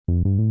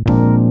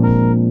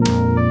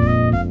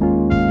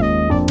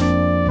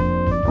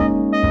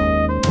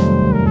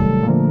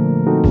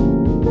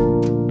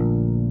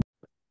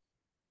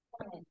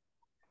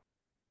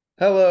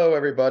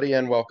everybody,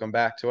 and welcome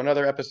back to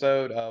another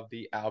episode of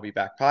the I'll Be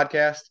Back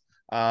podcast.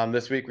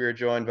 This week, we are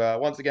joined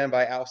once again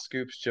by Al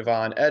Scoops,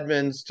 Javon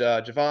Edmonds.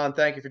 Javon,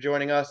 thank you for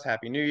joining us.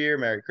 Happy New Year,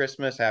 Merry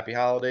Christmas, Happy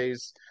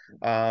Holidays.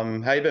 How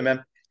you been,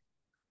 man?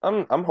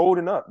 I'm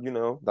holding up,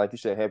 like you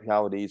said, happy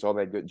holidays, all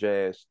that good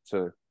jazz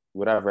to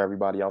whatever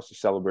everybody else is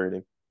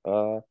celebrating.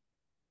 Uh,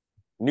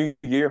 New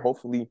year,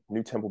 hopefully,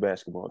 new Temple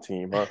basketball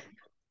team, huh?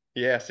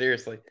 Yeah,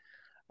 seriously.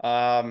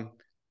 Um,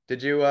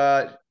 did you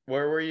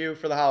where were you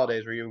for the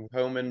holidays? Were you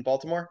home in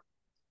Baltimore?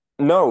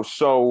 No,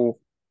 so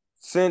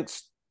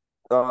since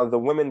the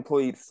women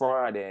played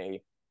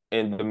Friday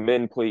and the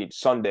men played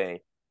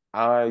Sunday,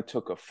 I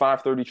took a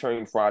 5:30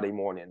 train Friday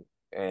morning,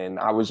 and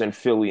I was in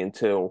Philly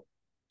until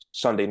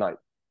Sunday night.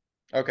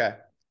 Okay,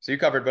 so you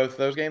covered both of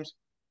those games.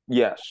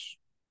 Yes,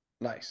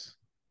 Nice.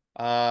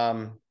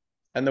 Um,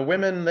 and the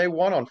women they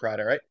won on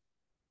Friday, right?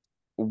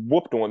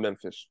 whooped on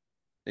Memphis.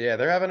 Yeah,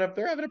 they're having a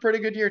pretty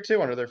good year too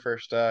under their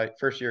first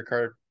year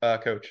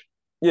coach.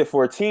 Yeah,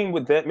 for a team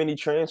with that many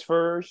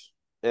transfers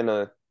and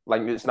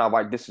it's not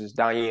like this is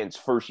Diane's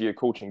first year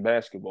coaching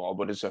basketball,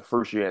 but it's her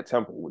first year at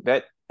Temple. With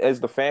that as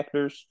the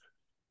factors,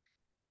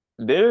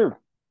 they're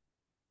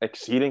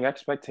exceeding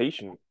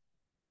expectation.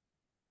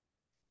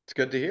 It's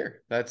good to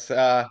hear. That's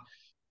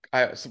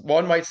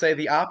one might say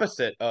the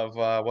opposite of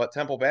what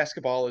Temple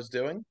basketball is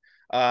doing.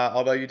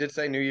 Although you did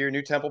say New Year,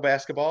 new Temple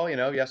basketball. You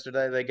know,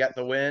 yesterday they got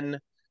the win.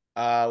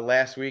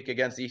 Last week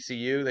against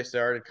ECU, they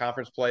started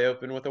conference play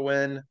open with a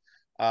win.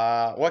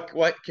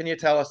 What can you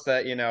tell us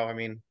that I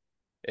mean,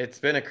 it's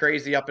been a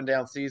crazy up and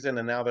down season,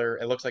 and now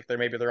it looks like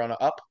they're on an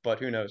up, but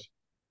who knows?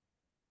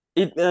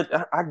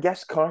 I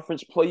guess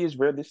conference play is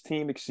where this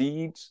team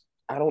exceeds.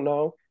 I don't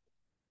know.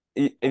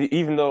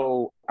 Even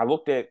though I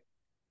looked at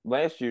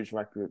last year's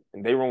record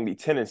and they were only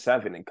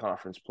 10-7 in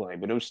conference play,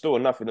 but it was still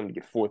enough for them to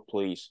get fourth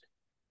place,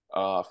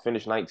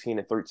 finish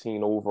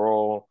 19-13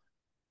 overall.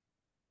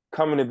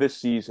 Coming to this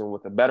season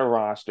with a better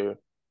roster,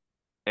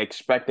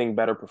 expecting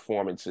better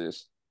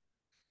performances,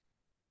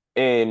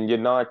 and your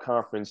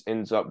non-conference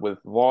ends up with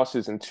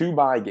losses in two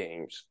bye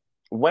games.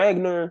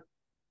 Wagner,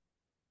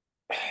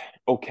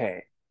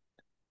 okay,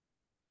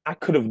 I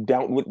could have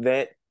dealt with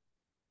that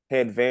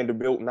had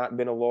Vanderbilt not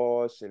been a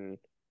loss and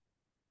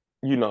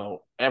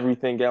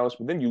everything else,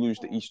 but then you lose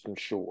to Eastern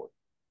Shore,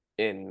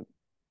 and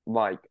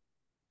like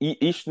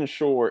Eastern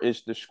Shore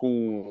is the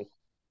school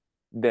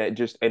that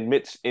just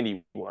admits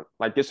anyone.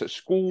 Like it's a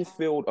school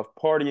filled of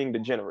partying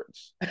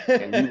degenerates,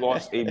 and you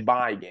lost a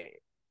bye game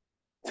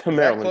to Is that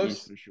Maryland close?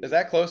 Eastern Is Shore.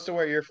 that close to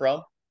where you're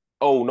from?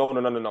 Oh, no, no,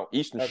 no, no, no.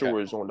 Eastern Okay.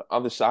 Shore is on the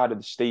other side of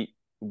the state,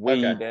 way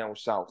Okay. down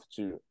south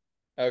too.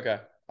 Okay.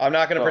 I'm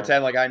not going to So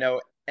pretend like I know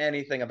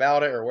anything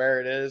about it or where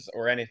it is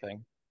or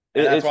anything.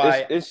 And it, that's it's it's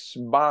why, it's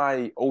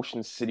by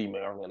Ocean City,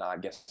 Maryland, I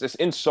guess. It's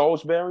in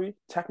Salisbury,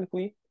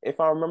 technically, if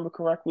I remember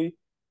correctly,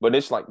 but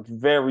it's like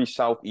very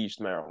southeast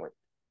Maryland.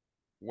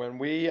 when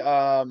we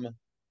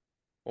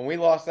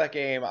lost that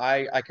game,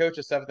 I coached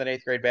a seventh and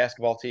eighth grade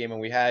basketball team, and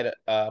we had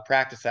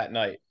practice that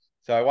night.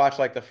 So I watched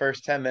like the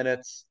first 10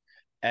 minutes,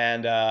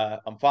 and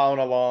I'm following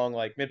along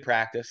like mid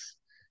practice,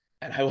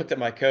 and I looked at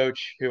my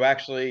coach, who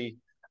actually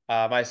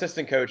my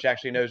assistant coach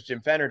actually knows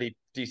Jim Fennerty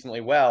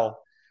decently well,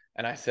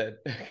 and I said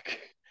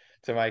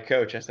to my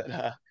coach, I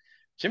said,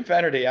 Jim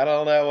Fennerty, I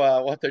don't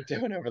know what they're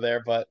doing over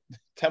there, but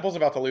Temple's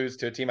about to lose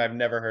to a team I've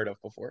never heard of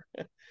before.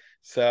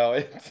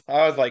 So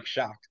I was like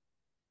shocked,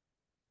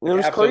 And like it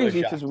was absolutely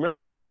crazy because shocked.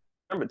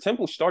 remember,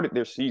 Temple started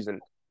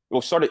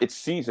its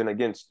season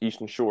against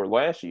Eastern Shore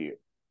last year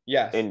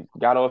Yes. and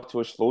got off to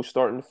a slow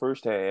start in the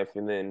first half,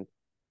 and then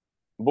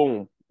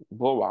boom,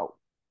 blowout.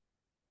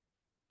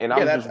 And I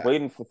Yeah, was that's just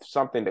waiting for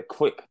something to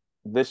click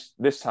this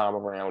time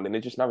around, and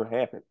it just never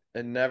happened.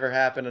 it never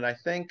happened. And I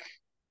think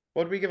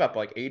what did we give up?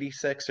 Like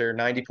 86 or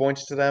 90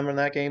 points to them in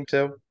that game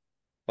too?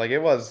 Like it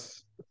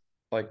was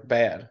like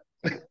bad.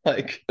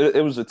 Like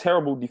It was a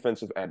terrible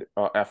defensive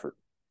effort.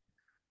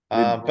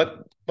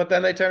 It, but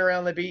then they turn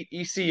around, they beat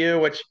ECU,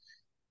 which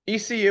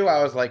ECU,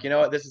 I was like, you know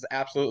what, this is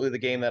absolutely the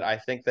game that I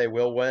think they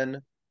will win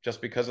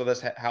just because of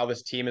this how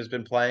this team has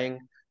been playing.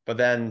 But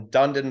then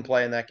Dunn didn't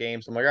play in that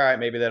game, so I'm like, all right,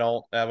 maybe they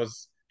don't. That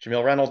was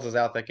Jamil Reynolds is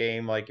out that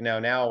game, like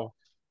now.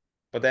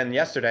 But then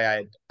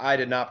yesterday, I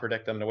did not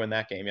predict them to win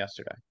that game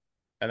yesterday,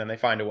 and then they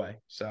find a way.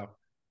 So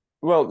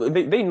well,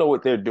 they know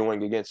what they're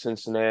doing against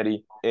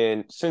Cincinnati,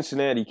 and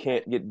Cincinnati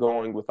can't get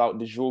going without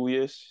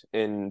DeJulius,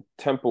 and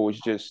Temple is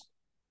just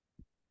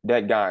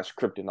that guy's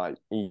kryptonite.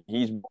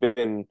 He's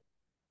been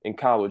in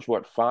college,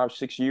 what, 5,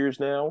 6 years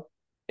now?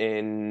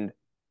 And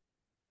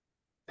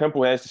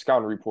Temple has the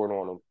scouting report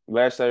on him.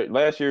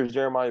 Last year's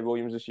Jeremiah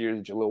Williams, this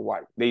year's Jaleel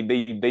White.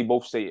 They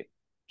both say it.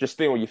 Just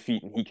stay on your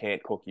feet and he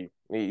can't cook you.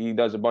 He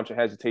does a bunch of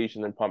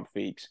hesitation and pump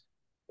fakes.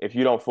 If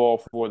you don't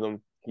fall for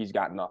them, he's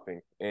got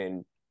nothing.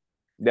 And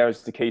that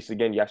was the case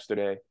again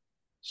yesterday.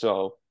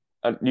 So,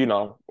 I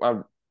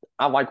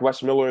like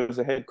Wes Miller as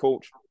a head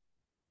coach.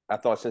 I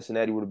thought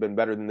Cincinnati would have been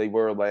better than they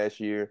were last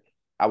year.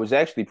 I was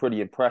actually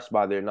pretty impressed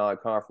by their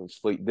non-conference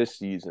slate this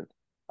season.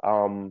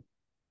 Um,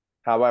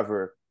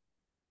 However,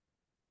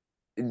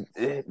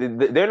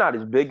 they're not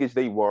as big as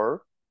they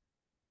were.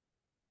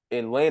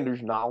 And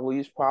Landers Nolley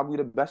is probably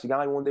the best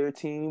guy on their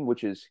team,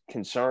 which is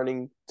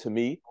concerning to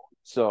me.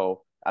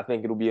 So I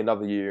think it'll be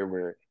another year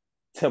where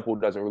Temple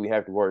doesn't really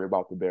have to worry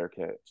about the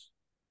Bearcats.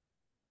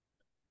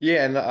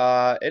 Yeah,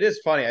 and it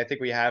is funny. I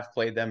think we have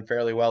played them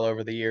fairly well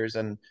over the years,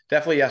 and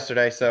definitely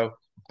yesterday. So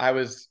I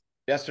was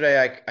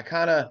yesterday. I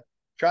kind of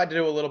tried to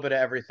do a little bit of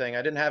everything.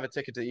 I didn't have a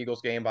ticket to the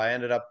Eagles game, but I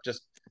ended up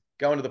just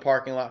going to the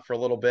parking lot for a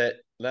little bit.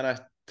 Then I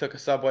took a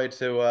subway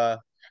to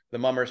the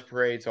Mummers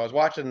Parade. So I was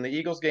watching the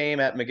Eagles game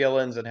at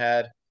McGillin's and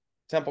had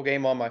Temple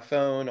game on my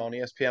phone on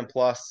ESPN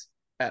Plus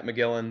at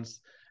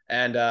McGillin's,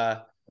 and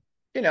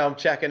I'm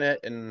checking it,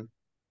 and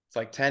it's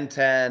like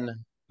 10-10.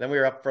 Then we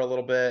were up for a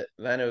little bit.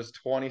 Then it was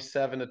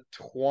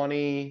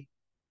 27-20.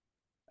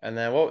 And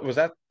then what was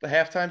that? The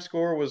halftime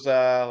score was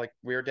like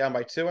we were down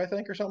by two, I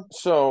think, or something.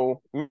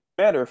 So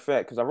matter of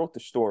fact, because I wrote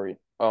the story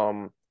for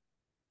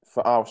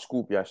our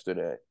scoop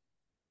yesterday,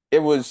 it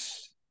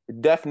was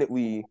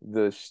definitely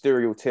the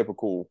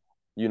stereotypical,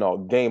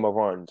 game of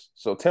runs.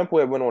 So Temple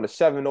had went on a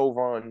 7-0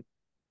 run,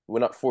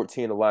 went up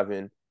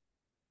 14-11.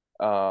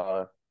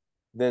 Uh,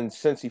 then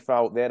since he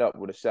fouled that up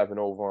with a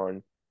 7-0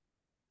 run,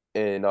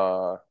 and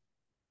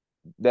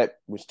that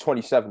was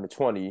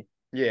 27-20.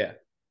 Yeah.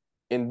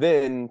 And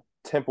then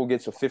Temple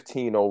gets a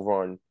 15-0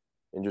 run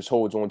and just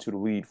holds on to the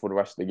lead for the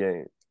rest of the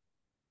game.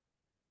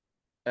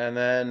 And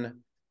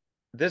then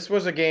this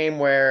was a game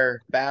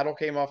where Battle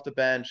came off the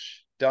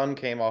bench, Dunn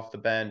came off the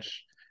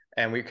bench,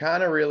 and we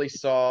kind of really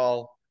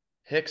saw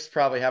Hicks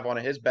probably have one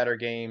of his better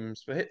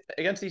games. But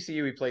against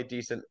ECU, he played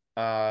decent.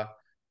 I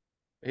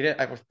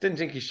didn't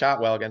think he shot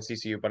well against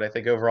ECU, but I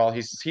think overall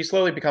he's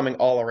slowly becoming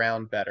all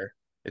around better,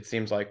 it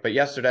seems like. But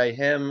yesterday,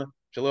 him,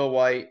 Jaleel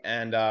White,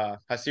 and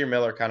Hasir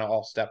Miller kind of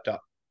all stepped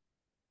up.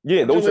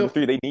 Yeah, What those are the Jaleel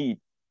three they need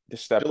to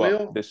step up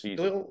Jaleel this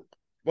season. Jaleel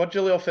what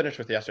Jaleel finished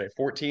with yesterday?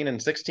 14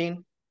 and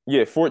 16?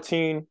 Yeah,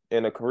 14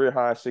 and a career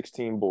high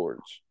 16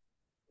 boards.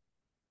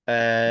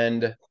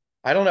 And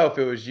I don't know if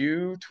it was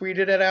you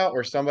tweeted it out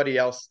or somebody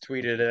else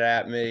tweeted it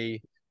at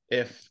me.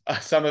 If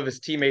some of his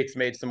teammates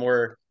made some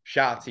more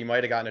shots, he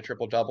might have gotten a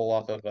triple double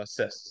off of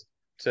assists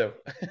too.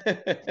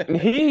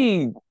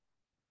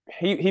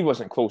 He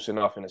wasn't close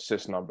enough in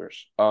assist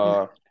numbers.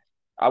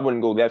 I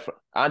wouldn't go that far.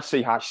 I'd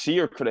say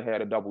Hasir could have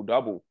had a double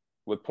double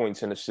with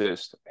points and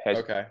assists. Has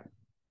Okay.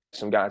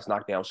 some guys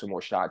knocked down some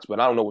more shots, but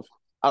I don't know if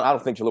I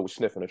don't think Jalil was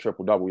sniffing a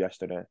triple double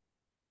yesterday.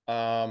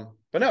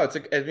 But no,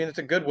 I mean, it's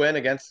a good win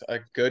against a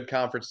good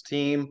conference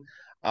team.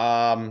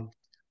 Um,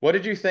 what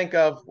did you think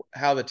of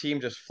how the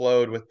team just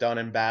flowed with Dunn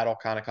and Battle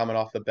kind of coming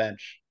off the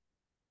bench?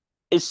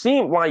 It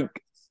seemed like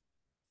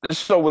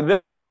so with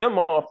them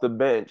off the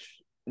bench,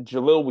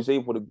 Jalil was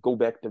able to go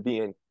back to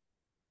being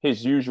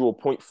his usual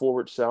point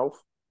forward self.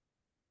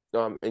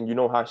 And you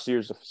know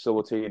Hasir's a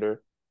facilitator,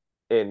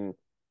 and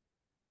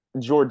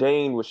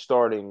Jourdain was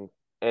starting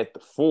at the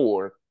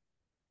four,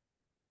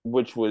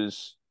 which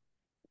was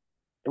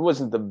it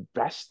wasn't the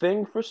best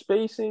thing for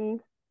spacing.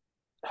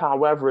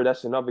 However,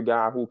 that's another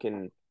guy who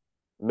can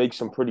make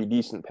some pretty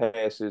decent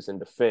passes and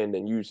defend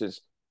and use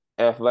his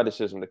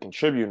athleticism to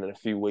contribute in a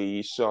few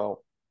ways.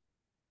 So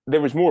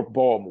there was more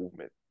ball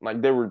movement.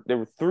 Like there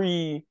were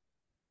three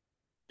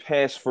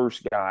pass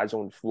first guys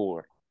on the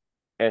floor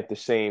at the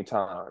same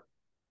time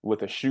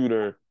with a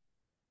shooter.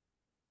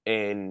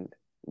 And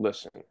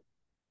listen,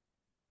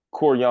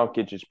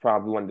 Koryankic is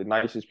probably one of the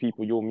nicest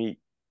people you'll meet,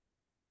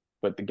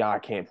 but the guy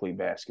can't play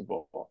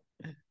basketball.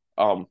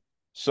 Um,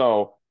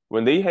 so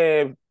when they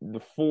have the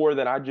four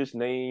that I just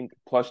named,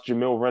 plus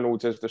Jamil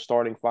Reynolds as the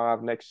starting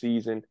five next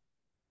season,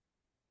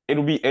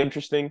 it'll be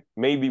interesting.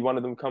 Maybe one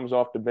of them comes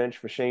off the bench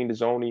for Shane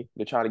Dezonie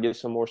to try to get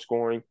some more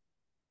scoring.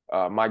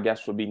 My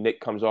guess would be Nick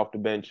comes off the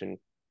bench and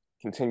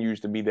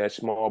continues to be that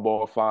small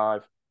ball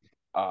five.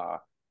 Uh,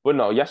 but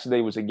no,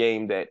 yesterday was a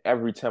game that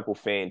every Temple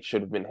fan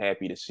should have been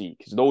happy to see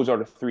because those are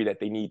the three that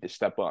they need to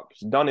step up.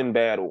 It's done in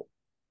Battle.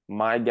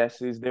 My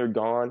guess is they're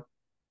gone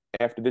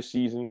after this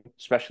season,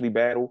 especially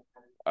Battle.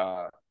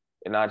 Uh,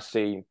 and I'd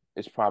say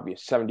it's probably a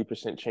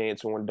 70%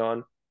 chance on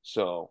done.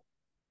 So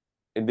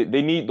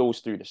they need those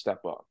three to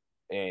step up.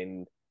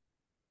 And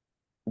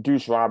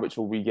Deuce Roberts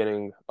will be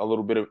getting a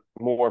little bit of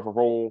more of a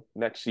role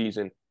next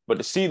season. But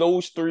to see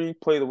those three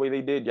play the way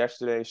they did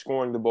yesterday,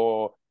 scoring the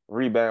ball,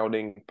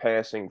 rebounding,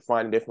 passing,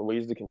 finding different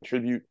ways to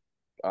contribute,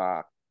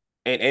 uh,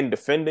 and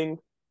defending,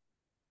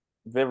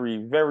 very,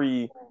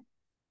 very,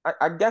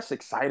 I guess,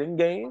 exciting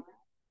game.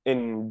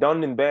 And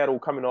Dunn and Battle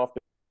coming off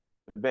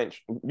the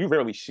bench, you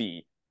rarely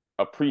see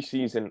a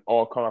preseason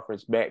all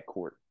conference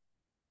backcourt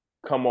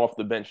come off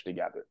the bench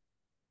together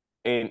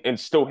and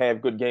still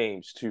have good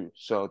games too.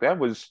 So that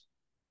was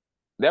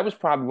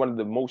probably one of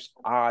the most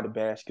odd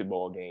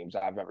basketball games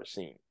I've ever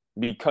seen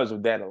because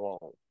of that alone.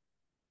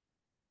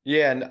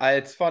 Yeah, and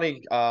it's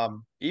funny.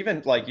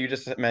 Even like you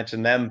just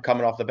mentioned them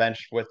coming off the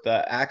bench with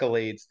the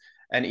accolades,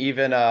 and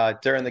even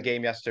during the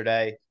game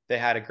yesterday, they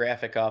had a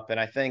graphic up, and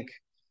I think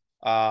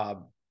uh,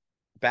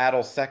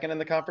 Battle's second in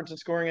the conference in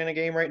scoring in a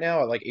game right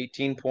now at like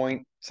 18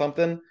 point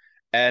something,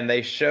 and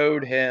they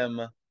showed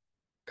him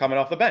coming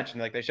off the bench.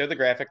 And like they showed the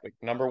graphic, like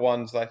number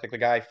one's I think the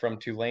guy from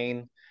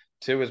Tulane,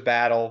 two is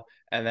Battle,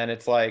 and then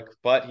it's like,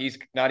 but he's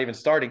not even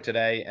starting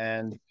today,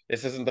 and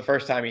this isn't the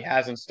first time he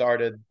hasn't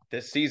started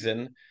this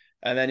season.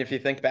 And then if you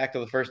think back to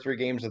the first three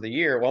games of the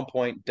year, at one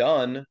point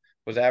Dunn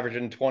was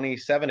averaging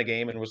 27 a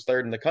game and was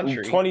third in the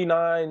country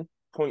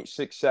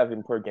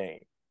 29.67 per game.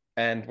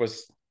 and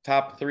was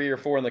top three or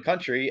four in the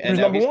country. He And was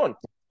now number one.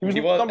 He was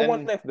he was number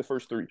one after the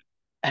first three.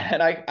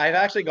 and I've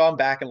actually gone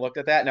back and looked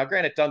at that. Now,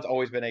 granted, Dunn's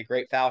always been a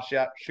great foul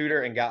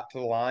shooter and got to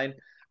the line.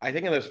 I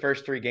think in those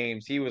first three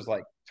games, he was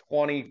like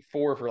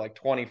 24 for like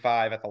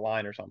 25 at the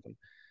line or something.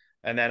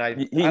 And then I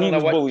don't He know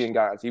was what bullying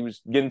guys. He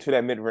was getting to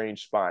that mid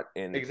range spot,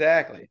 and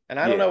exactly. And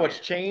I don't yeah, know what's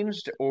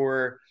changed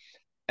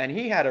and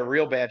he had a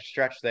real bad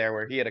stretch there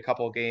where he had a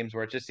couple of games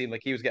where it just seemed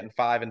like he was getting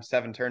 5 and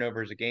 7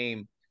 turnovers a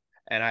game.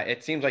 And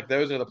it seems like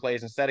those are the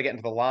plays. Instead of getting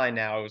to the line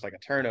now, it was like a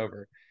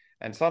turnover.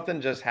 And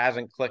something just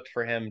hasn't clicked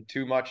for him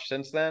too much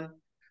since then.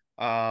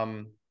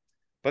 Um,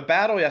 but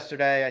Battle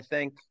yesterday, I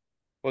think,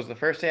 was the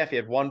first half. He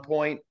had 1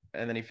 point,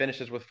 and then he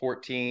finishes with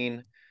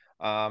 14.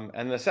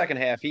 And the second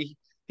half, he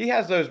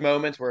has those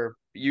moments where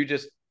you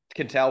just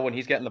can tell when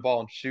he's getting the ball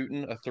and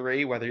shooting a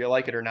three, whether you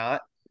like it or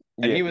not.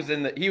 And yeah. he was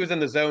in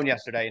the zone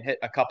yesterday and hit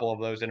a couple of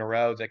those in a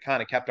row that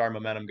kind of kept our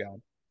momentum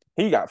going.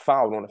 He got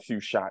fouled on a few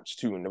shots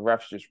too, and the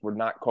refs just were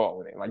not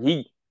calling it. Like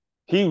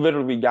he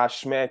literally got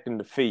smacked in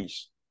the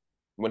face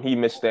when he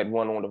missed that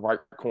one on the right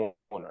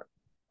corner,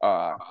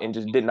 and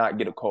just did not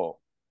get a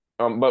call.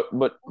 But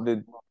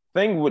the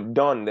thing with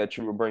Dunn that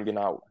you were bringing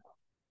out,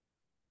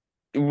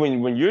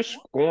 when you're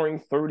scoring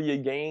 30 a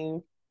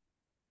game,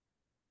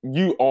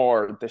 you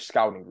are the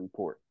scouting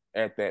report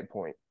at that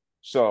point.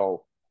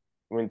 So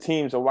when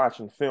teams are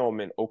watching film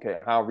and okay,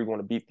 how are we going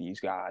to beat these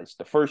guys?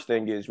 The first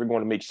thing is we're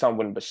going to make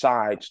someone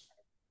besides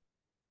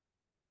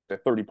the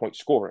 30-point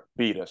scorer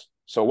beat us.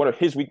 So what are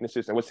his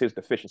weaknesses and what's his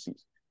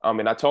deficiencies?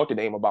 And I talked to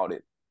Dame about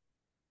it.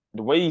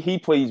 The way he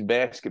plays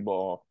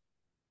basketball,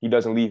 he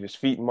doesn't leave his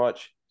feet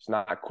much. He's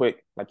not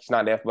quick, like he's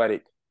not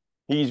athletic.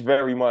 He's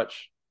very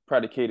much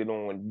predicated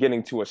on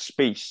getting to a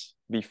space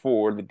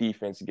before the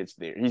defense gets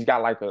there. He's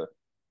got like a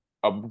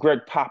Greg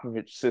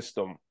Popovich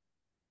system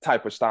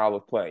type of style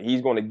of play.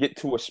 He's going to get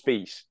to a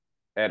space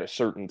at a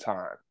certain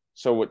time.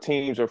 So what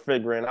teams are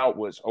figuring out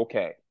was,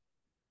 okay,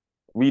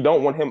 we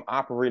don't want him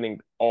operating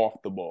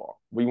off the ball.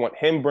 We want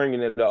him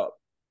bringing it up,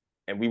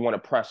 and we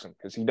want to press him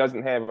because he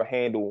doesn't have a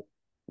handle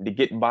to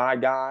get by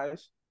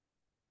guys.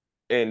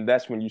 And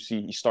that's when you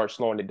see he starts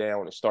slowing it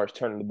down and starts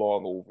turning the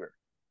ball over.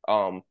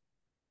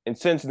 And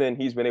since then,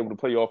 he's been able to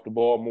play off the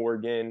ball more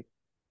again,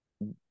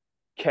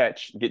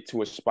 catch, get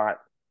to a spot,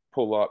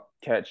 pull up,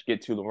 catch,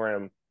 get to the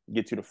rim,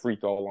 get to the free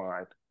throw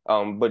line.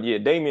 But yeah,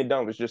 Damian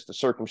Dunn was just a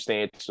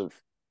circumstance of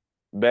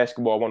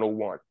basketball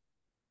 101.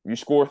 You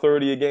score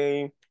 30 a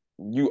game,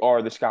 you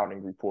are the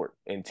scouting report,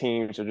 and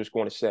teams are just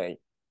going to say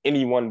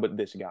anyone but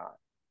this guy.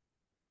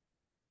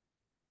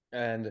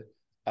 And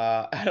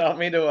I don't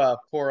mean to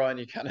pour on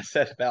you. Kind of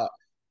said about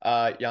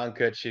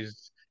Jankic.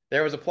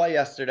 There was a play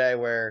yesterday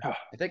where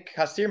I think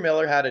Kasir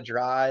Miller had a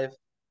drive,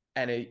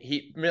 and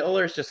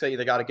Miller's just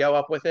either got to go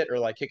up with it or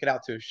like kick it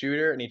out to a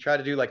shooter, and he tried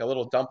to do like a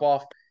little dump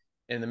off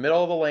in the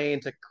middle of the lane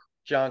to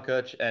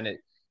Jankic, and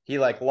he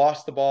like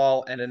lost the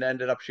ball and it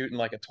ended up shooting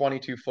like a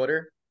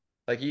 22-footer.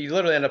 Like he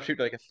literally ended up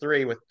shooting like a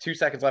three with 2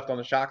 seconds left on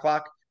the shot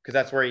clock because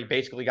that's where he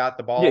basically got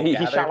the Yeah, ball he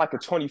shot gathered. like a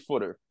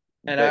 20-footer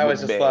And that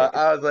looked bad.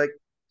 I was like,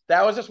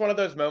 that was just one of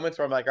those moments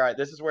where I'm like, all right,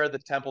 this is where the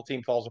Temple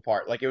team falls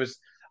apart. Like it was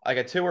like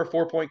a 2 or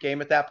 4 point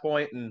game at that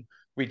point, and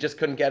we just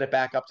couldn't get it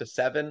back up to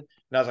 7. And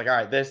I was like, all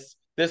right, this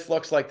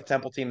looks like the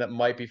Temple team that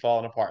might be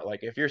falling apart.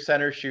 Like if your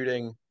center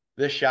shooting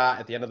this shot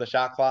at the end of the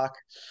shot clock,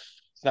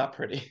 it's not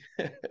pretty.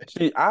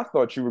 See, I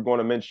thought you were going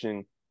to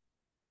mention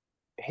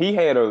he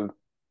had a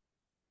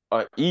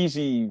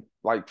easy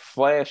like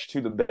flash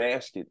to the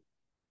basket,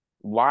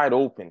 wide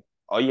open.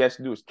 All he has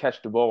to do is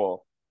catch the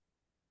ball,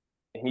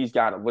 and he's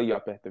got a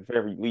layup at the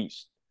very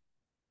least.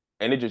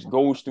 And it just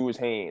goes through his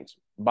hands,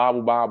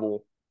 bobble,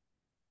 bobble.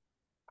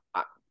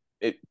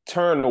 It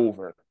turned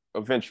over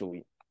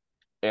eventually.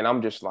 And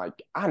I'm just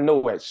like, I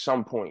know at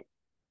some point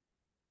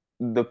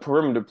the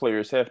perimeter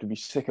players have to be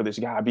sick of this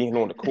guy being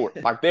on the court.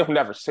 Like they'll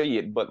never say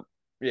it, but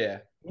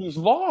Yeah. he's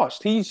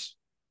lost. He's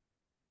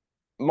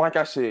like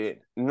I said,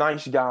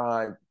 nice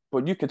guy,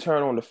 but you can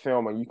turn on the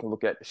film and you can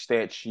look at the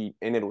stat sheet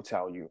and it'll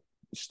tell you.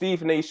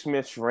 Stephen A.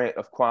 Smith's rant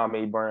of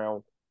Kwame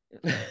Brown,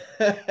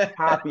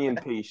 copy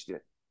and paste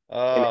it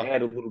and uh,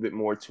 add a little bit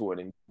more to it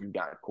and you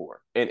got a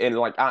core. And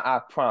like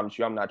I promise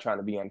you, I'm not trying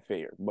to be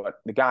unfair, but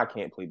the guy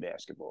can't play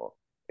basketball.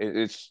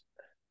 It's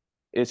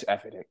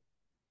evident.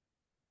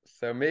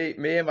 so me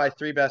and my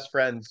three best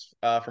friends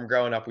from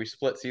growing up, we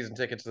split season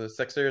tickets to the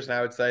Sixers, and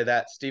I would say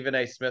that Stephen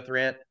A. Smith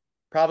rant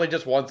probably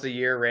just once a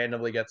year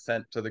randomly gets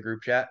sent to the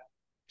group chat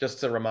just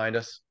to remind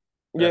us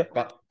Yeah,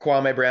 that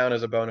Kwame Brown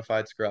is a bona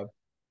fide scrub.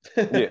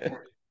 yeah,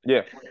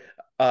 yeah.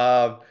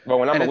 But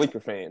when I'm And a it's Laker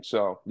fan,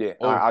 so yeah,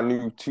 oh I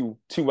knew too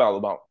well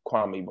about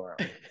Kwame Brown.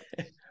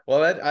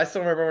 well, I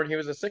still remember when he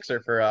was a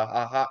Sixer for a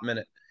hot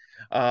minute.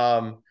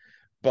 Um,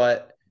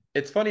 but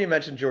it's funny you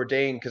mentioned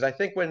Jourdain because I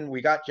think when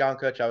we got John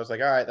Kutch, I was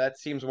like, all right, that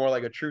seems more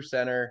like a true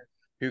center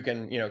who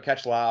can,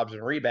 catch lobs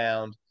and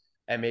rebound.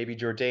 And maybe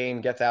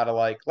Jourdain gets out of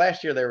like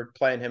last year they were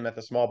playing him at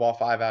the small ball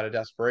five out of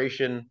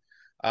desperation.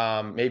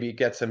 Maybe it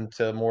gets him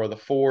to more of the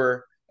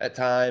four at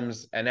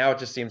times. And now it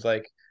just seems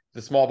like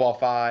the small ball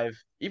five,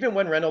 even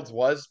when Reynolds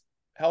was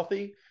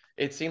healthy,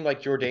 it seemed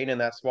like Jourdain in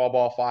that small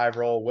ball five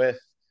role with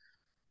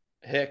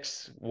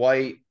Hicks,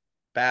 White,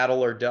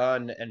 Battle or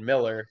Dunn, and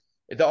Miller,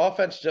 the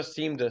offense just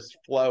seemed to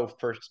flow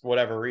for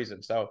whatever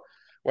reason. So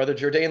whether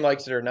Jourdain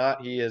likes it or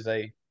not, he is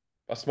a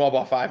small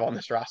ball five on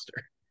this roster.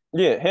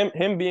 Yeah,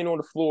 him being on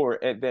the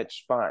floor at that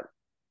spot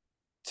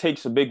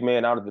takes a big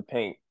man out of the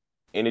paint,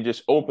 and it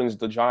just opens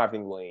the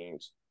driving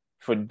lanes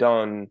for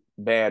Dunn,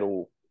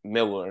 Battle,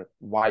 Miller,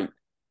 White,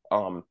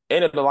 and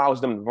it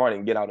allows them to run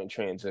and get out in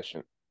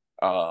transition.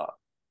 Uh,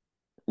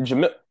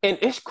 Jamil, and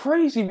it's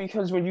crazy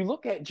because when you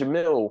look at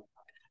Jamil,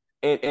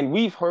 and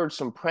we've heard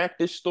some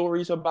practice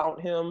stories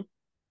about him,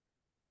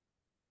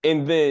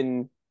 and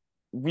then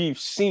we've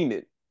seen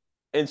it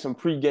in some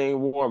pregame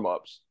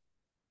warmups,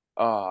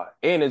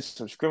 and in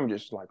some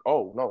scrimmages. Like,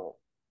 oh no,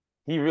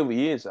 he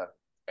really is a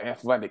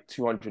athletic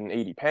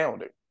 280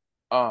 pounder.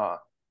 Uh,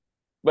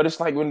 but it's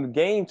like when the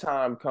game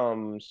time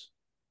comes,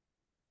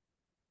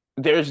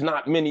 there's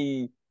not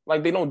many,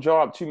 like they don't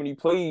draw up too many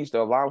plays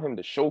to allow him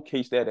to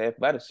showcase that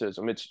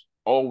athleticism. It's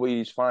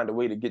always find a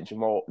way to get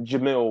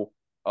Jamil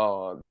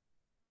uh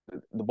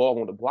the ball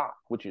on the block,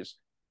 which is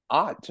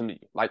odd to me.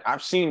 Like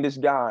I've seen this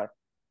guy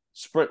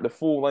sprint the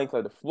full length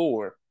of the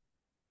floor,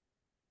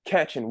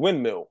 catching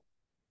windmill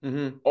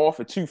Mm-hmm.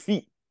 off of 2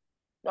 feet.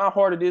 How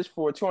hard it is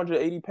for a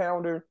 280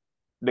 pounder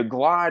to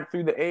glide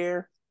through the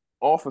air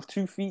off of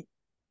 2 feet.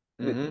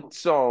 Mm-hmm.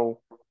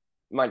 So,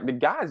 like, the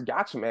guy's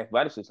got some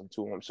athleticism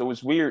to him. So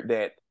it's weird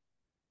that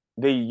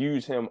they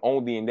use him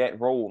only in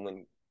that role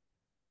and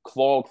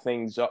clog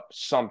things up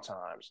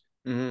sometimes.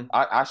 Mm-hmm.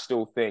 I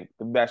still think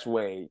the best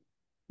way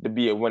to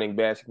be a winning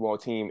basketball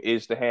team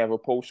is to have a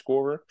post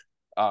scorer.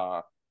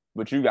 Uh,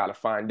 but you got to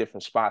find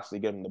different spots to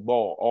get him the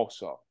ball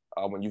also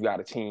when you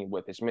got a team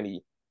with as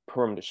many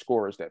perimeter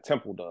scorers that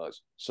Temple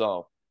does.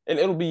 So, and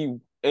it'll be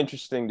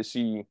interesting to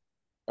see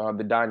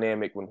the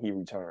dynamic when he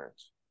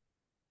returns.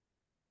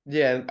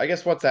 Yeah, and I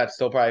guess what's that?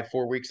 Still probably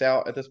 4 weeks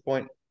out at this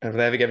point. Have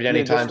they ever given you any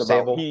Yeah, time just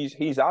about. stable?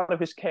 He's out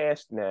of his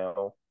cast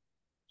now,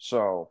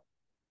 so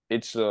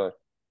it's a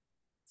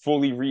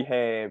fully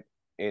rehab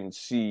and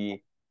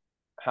see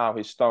how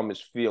his thumb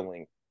is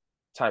feeling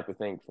type of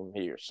thing from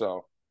here.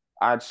 So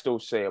I'd still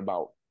say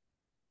about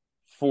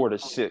 4 to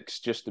 6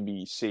 just to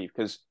be safe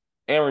because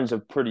Aaron's a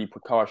pretty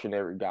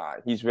precautionary guy.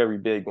 He's very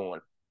big on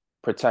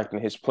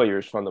protecting his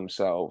players from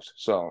themselves.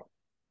 So,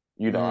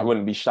 I Mm-hmm.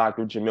 wouldn't be shocked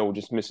if Jamil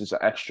just misses an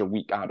extra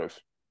week out of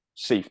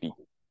safety.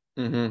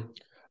 Mm-hmm.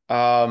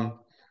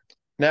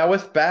 Now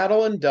with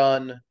Battle and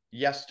Dunn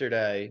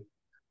yesterday,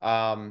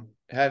 have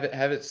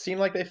it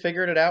seemed like they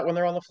figured it out when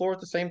they're on the floor at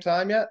the same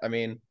time yet? I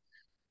mean,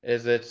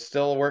 is it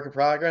still a work in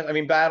progress? I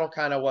mean, Battle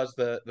kind of was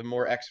the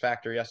more X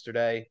factor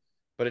yesterday,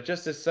 but it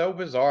just is so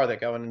bizarre that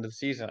going into the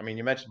season. I mean,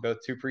 you mentioned both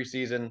two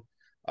preseason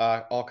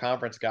all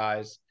conference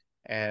guys,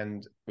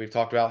 and we've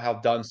talked about how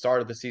Dunn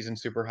started the season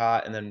super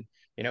hot, and then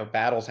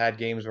Battle's had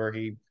games where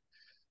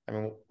I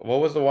mean,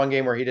 what was the one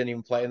game where he didn't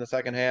even play in the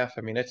second half?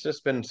 I mean, it's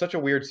just been such a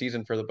weird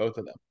season for the both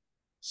of them.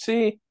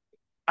 See,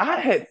 I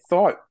had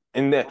thought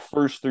in that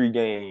first 3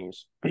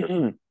 games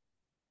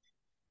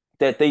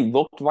that they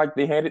looked like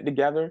they had it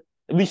together,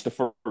 at least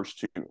the first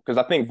two, because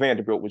I think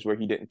Vanderbilt was where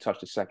he didn't touch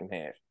the second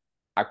half.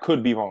 I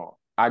could be wrong.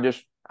 I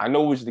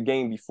know it was the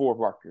game before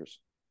Rutgers,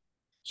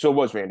 so it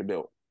was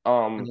Vanderbilt.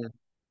 Mhm.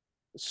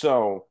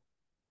 So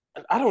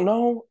I don't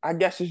know. I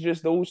guess it's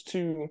just those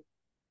two.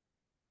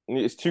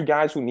 It's two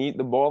guys who need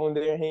the ball in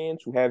their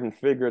hands who haven't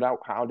figured out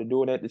how to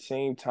do it at the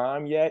same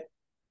time yet.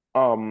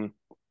 Um,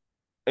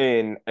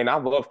 and I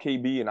love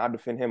KB and I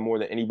defend him more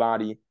than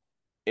anybody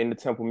in the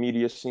Temple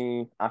media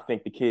scene. I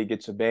think the kid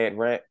gets a bad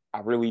rap. I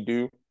really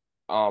do.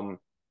 Um,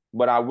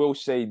 but I will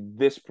say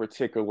this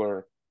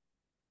particular,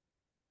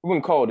 I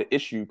wouldn't call it an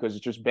issue because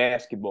it's just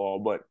basketball,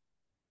 but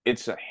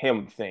it's a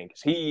him thing.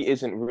 'Cause he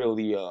isn't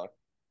really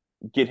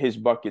get his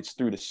buckets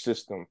through the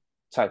system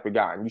type of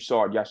guy. And you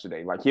saw it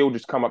yesterday. Like he'll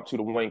just come up to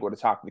the wing or the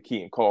top of the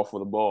key and call for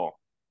the ball.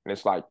 And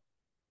it's like,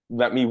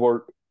 let me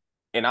work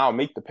and I'll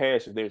make the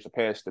pass if there's a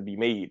pass to be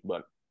made,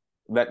 but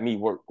let me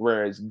work.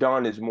 Whereas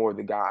Dunn is more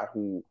the guy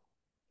who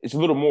is a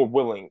little more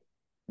willing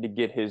to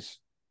get his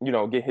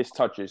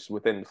touches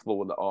within the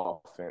flow of the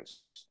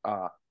offense.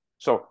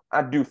 So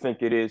I do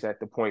think it is at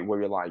the point where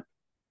you're like,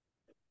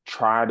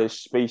 try to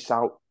space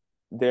out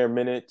their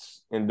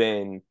minutes. And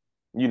then,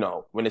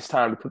 when it's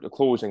time to put the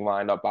closing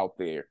lineup out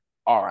there,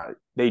 all right,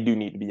 they do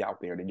need to be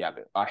out there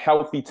together. A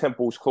healthy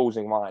Temple's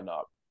closing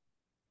lineup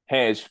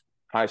has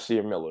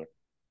Hysier Miller,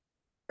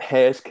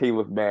 has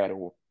Caleb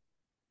Battle,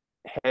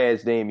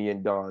 has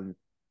Damian Dunn,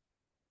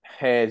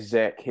 has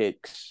Zach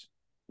Hicks,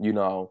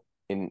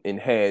 and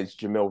has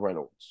Jamil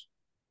Reynolds.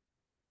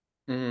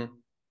 Mhm.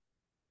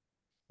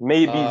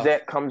 Maybe Uh,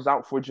 Zach comes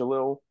out for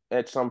Jalil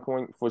at some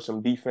point for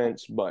some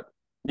defense, but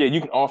Yeah,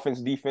 you can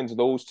offense, defense,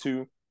 those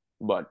two,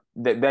 but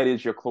that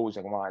is your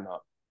closing lineup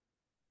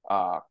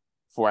uh,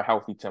 for a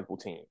healthy Temple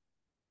team.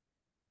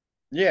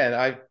 Yeah, and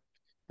I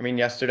mean,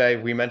 yesterday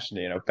we mentioned,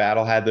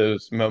 Battle had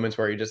those moments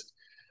where he just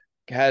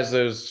has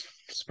those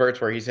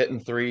spurts where he's hitting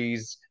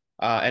threes,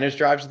 and his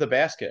drives to the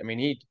basket. I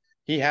mean,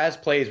 he has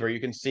plays where you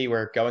can see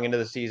where going into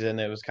the season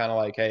it was kind of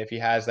like, hey, if he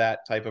has that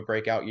type of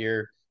breakout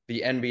year,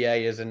 the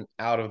NBA isn't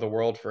out of the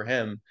world for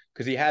him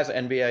because he has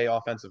NBA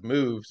offensive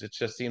moves. It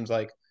just seems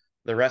like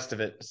the rest of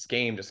it, this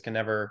game just can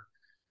never.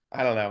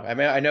 I don't know. I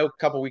mean, I know a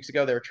couple weeks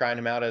ago they were trying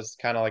him out as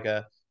kind of like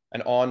a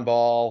an on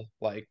ball,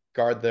 like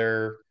guard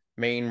their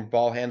main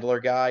ball handler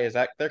guy. Is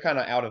that they're kind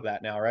of out of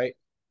that now, right?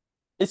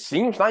 It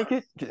seems like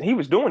it. He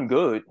was doing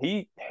good.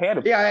 He had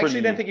a Yeah, I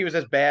actually didn't pretty think he was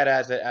as bad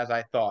as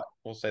I thought.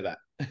 We'll say that.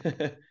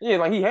 yeah,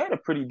 like he had a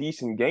pretty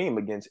decent game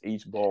against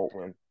H.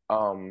 Baldwin.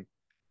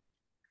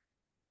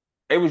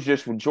 It was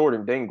just with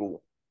Jordan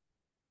Dingle.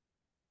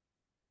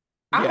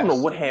 I don't know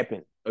Yes, what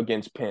happened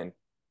against Penn.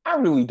 I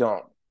really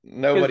don't.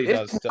 Because nobody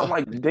does it's not still.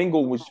 like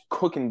Dingle was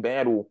cooking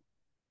battle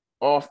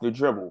off the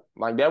dribble.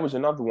 Like that was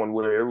another one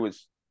where it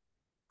was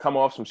come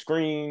off some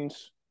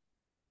screens.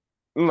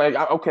 Like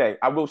okay,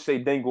 I will say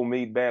Dingle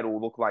made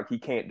battle look like he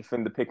can't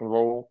defend the pick and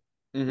roll,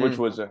 which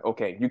Hmm. was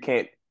okay. You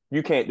can't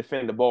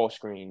defend the ball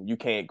screen. You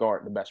can't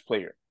guard the best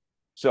player.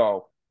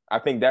 So I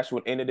think that's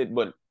what ended it.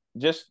 But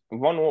just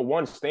one on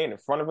one, stand in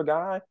front of a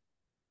guy,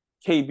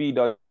 KB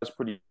does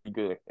pretty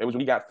good. It was when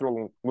he got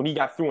through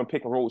in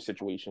pick and roll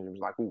situations. It was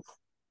like, oof,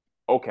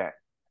 okay,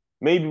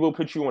 maybe we'll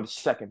put you on the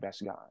second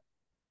best guy.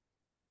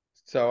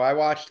 So I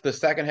watched the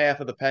second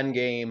half of the Penn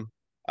game.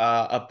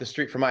 Up the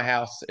street from my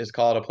house is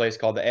called a place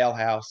called the Ale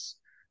House.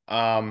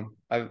 A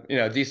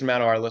decent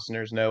amount of our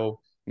listeners know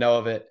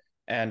of it,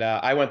 and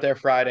I went there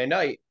Friday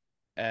night,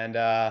 and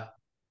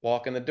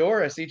walk in the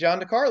door, I see John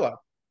DeCarlo.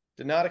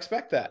 Did not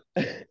expect that.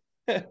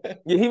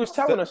 Yeah, he was So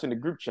telling us in the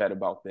group chat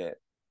about that.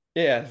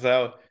 yeah,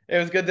 so it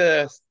was good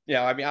to,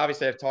 I mean,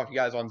 obviously I've talked to you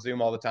guys on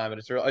Zoom all the time, but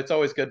it's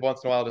always good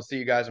once in a while to see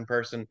you guys in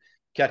person,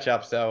 catch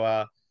up.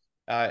 So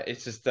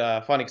it's just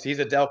funny because he's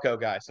a Delco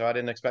guy, so I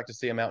didn't expect to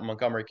see him out in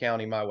Montgomery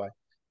County my way.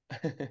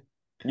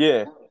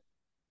 Yeah,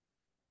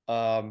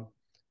 um,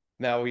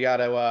 Now we got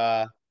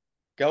to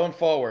going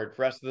forward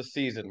for rest of the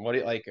season. What do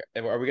you like?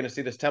 Are we going to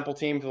see this Temple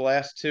team for the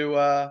last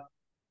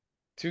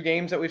two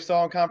games that we've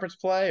saw in conference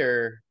play,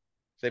 or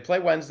they play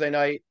Wednesday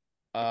night,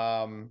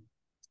 um,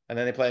 and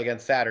then they play again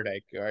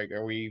Saturday?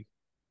 Are we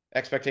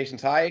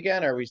expectations high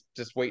again, or are we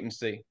just wait and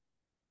see?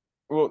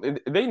 well,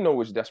 they know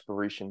it's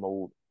desperation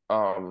mode.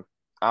 Um,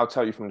 I'll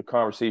tell you from the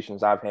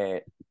conversations I've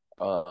had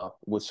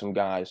with some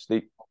guys,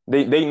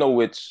 they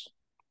know it's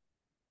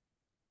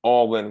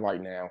all in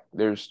right now.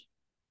 There's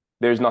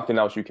nothing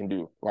else you can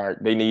do. Right?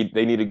 They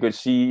need a good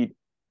seed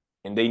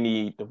and they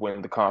need to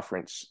win the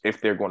conference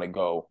if they're going to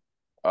go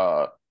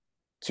uh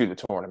to the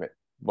tournament.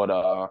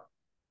 But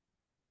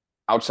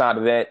outside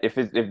of that, if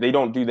they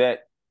don't do that,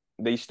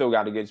 they still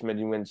got to get as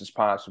many wins as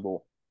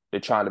possible. They're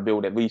trying to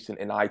build at least an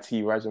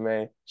IT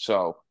resume.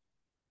 So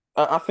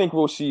I think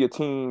we'll see a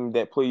team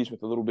that plays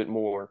with a little bit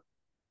more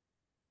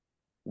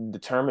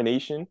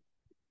determination.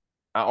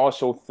 I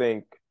also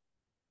think,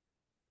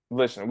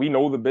 listen, we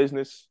know the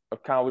business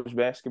of college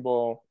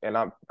basketball, and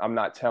I'm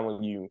not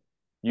telling you,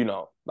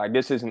 like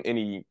this isn't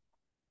any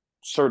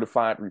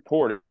certified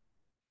reporter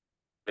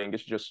thing.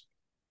 It's just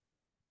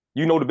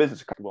the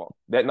business of basketball.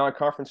 That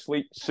non-conference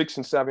slate, 6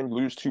 and 7,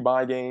 lose 2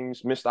 bye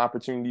games, missed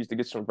opportunities to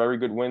get some very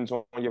good wins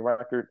on your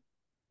record.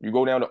 You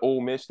go down to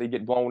Ole Miss, they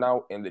get blown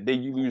out, and the day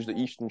you lose the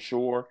Eastern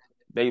Shore,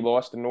 they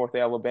lost to North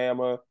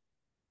Alabama.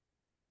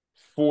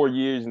 4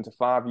 years into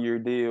 5 year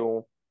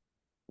deal,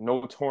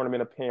 no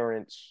tournament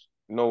appearance,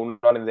 no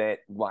none of that.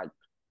 Like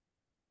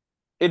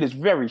it is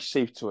very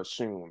safe to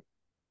assume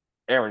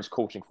Aaron's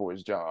coaching for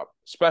his job,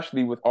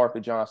 especially with Arthur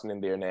Johnson in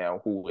there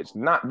now, who has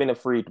not been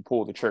afraid to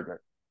pull the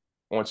trigger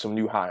on some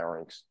new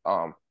hirings.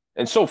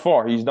 And so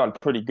far he's done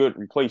pretty good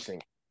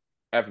replacing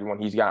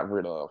everyone he's gotten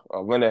rid of.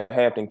 Leonard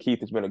Hampton Keith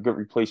has been a good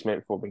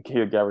replacement for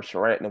Bakir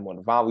Garrett-Sharatnam on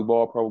the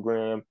volleyball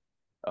program.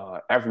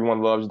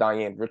 Everyone loves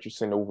Diane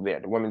Richardson over there.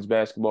 The women's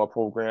basketball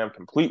program,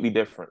 completely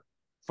different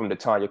from the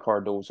Tanya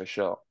Cardoza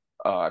show.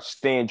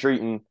 Stan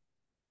Drayton,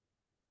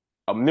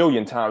 a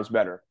million times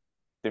better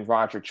than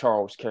Roger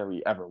Charles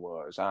Carey ever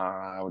was.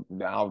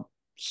 I'll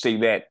say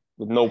that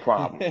with no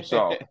problem.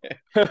 So,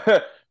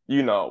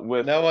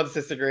 with No one's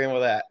disagreeing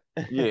with that.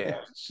 yeah,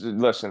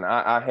 listen,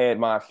 I had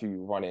my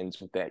few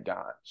run-ins with that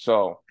guy.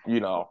 So,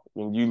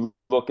 when you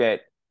look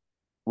at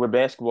where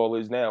basketball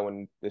is now,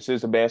 and this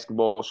is a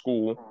basketball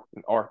school,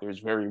 and Arthur is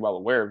very well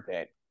aware of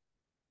that.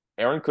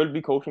 Aaron could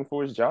be coaching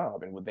for his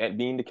job, and with that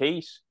being the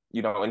case,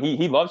 and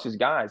he loves his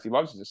guys, he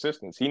loves his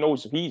assistants. He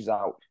knows if he's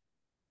out,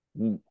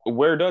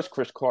 where does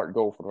Chris Clark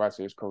go for the rest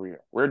of his career?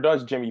 Where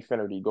does Jimmy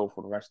Finnerty go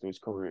for the rest of his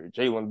career?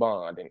 Jalen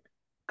Bond and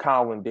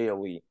Colin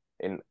Daly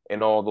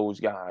and all those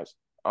guys.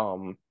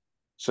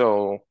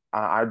 So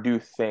I do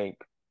think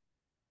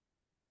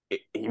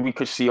we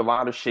could see a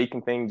lot of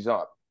shaking things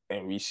up,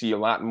 and we see a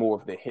lot more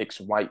of the Hicks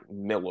White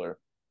Miller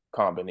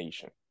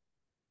combination.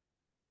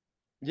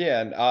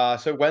 Yeah, and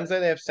so Wednesday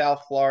they have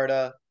South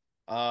Florida.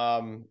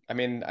 I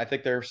mean, I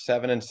think they're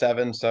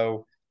 7-7,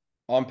 so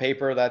on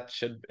paper that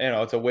should,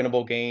 it's a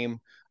winnable game.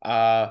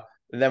 Uh,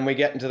 then we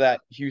get into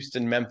that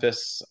Houston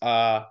Memphis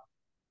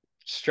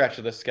stretch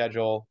of the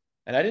schedule,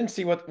 and I didn't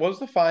see what was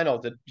the final.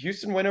 Did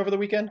Houston win over the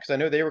weekend? Because I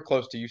know they were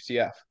close to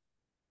UCF.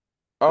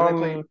 Didn't they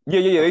play?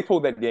 Yeah, Uh, they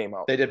pulled that game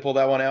out. they did pull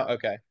that one out.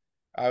 Okay,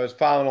 I was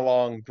following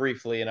along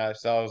briefly, and I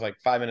saw it was like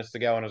 5 minutes to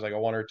go, and it was like a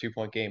 1 or 2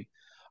 point game.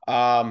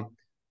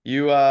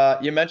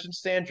 You mentioned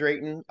Stan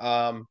Drayton.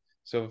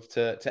 So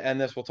to end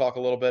this, we'll talk a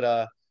little bit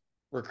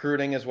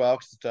recruiting as well,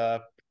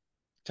 because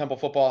Temple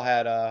football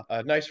had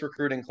a nice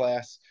recruiting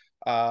class.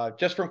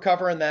 Just from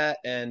covering that,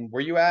 and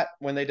were you at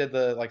when they did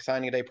the like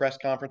signing day press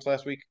conference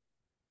last week?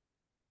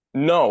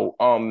 No,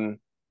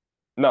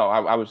 no,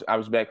 I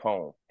was back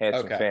home, had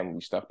some Okay,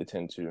 family stuff to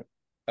tend to.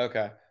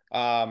 okay.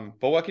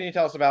 But what can you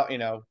tell us about,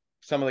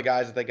 some of the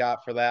guys that they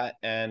got for that,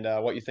 and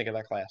what you think of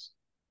that class?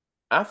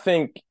 I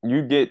think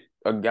you get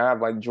a guy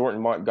like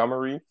Jordan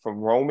Montgomery from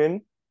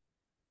Roman,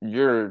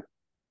 you're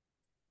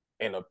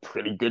in a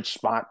pretty good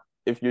spot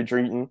if you're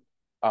Drayton.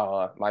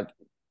 Like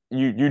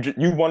you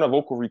won a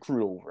local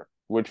recruit over,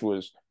 which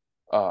was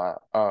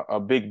a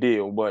big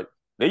deal. But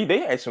they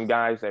had some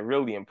guys that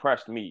really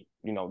impressed me.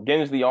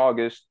 Gensley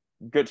August,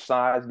 good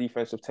size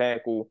defensive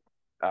tackle.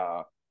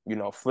 Uh,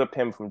 flipped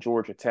him from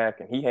Georgia Tech,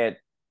 and he had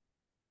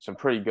some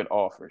pretty good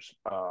offers.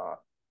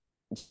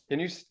 Can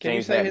you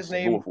James say his Madison,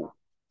 name? Louisville.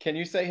 Can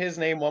you say his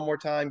name one more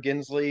time?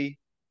 Ginsley.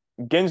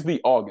 Gensley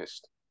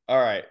August. All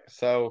right.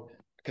 So,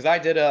 because I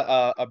did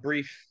a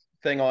brief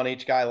thing on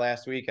each guy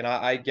last week, and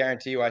I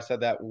guarantee you I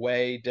said that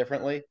way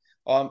differently.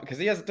 Because does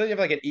he have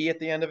like an E at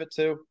the end of it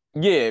too?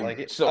 Yeah,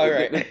 so All it,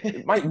 right. it,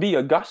 it might be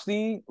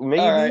Augusti, All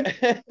maybe.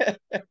 right.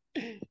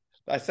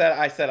 I said,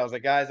 I was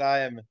like, guys, I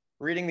am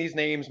reading these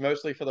names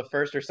mostly for the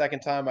first or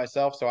second time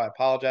myself, so I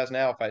apologize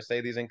now if I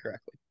say these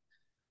incorrectly.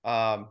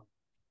 Um,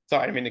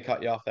 sorry, I didn't mean to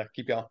cut you off there.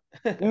 Keep going.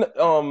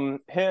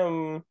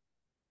 Him,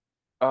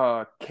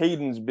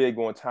 Caden's big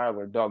on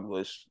Tyler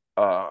Douglas.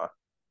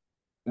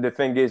 The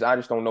thing is, I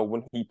just don't know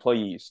when he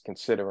plays,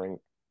 considering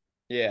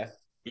Yeah,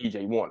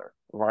 EJ Warner,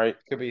 right?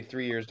 could be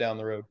 3 years down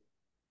the road.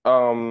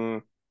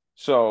 Um,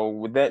 so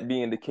with that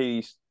being the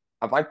case,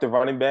 I like the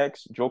running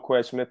backs,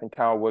 Joquez Smith and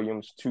Kyle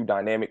Williams, two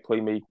dynamic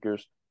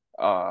playmakers.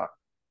 Uh,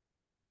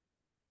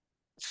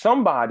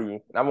 Somebody,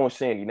 I won't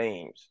say any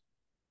names,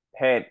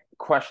 had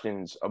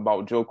questions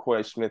about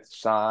Joquez Smith's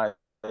size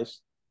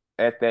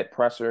at that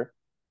presser.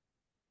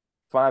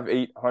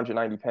 5'8",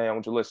 190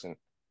 pounds. Listen,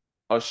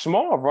 a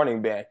small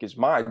running back is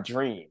my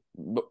dream.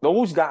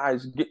 Those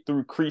guys get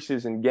through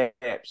creases and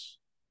gaps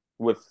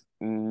with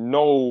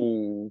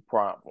no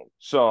problem.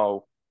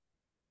 So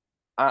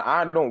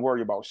I don't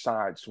worry about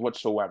size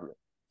whatsoever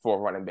for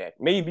a running back.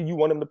 Maybe you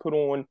want him to put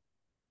on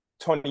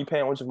 20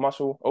 pounds of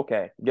muscle.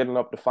 Okay, getting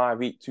up to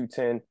 5'8",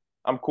 210.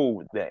 I'm cool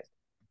with that.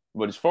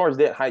 But as far as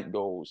that height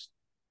goes,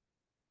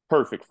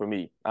 perfect for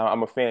me.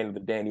 I'm a fan of the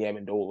Danny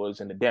Amendolas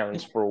and the Darren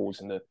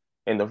Sproles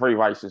and the Ray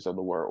Rices of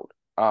the world.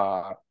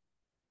 I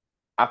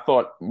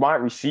thought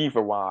wide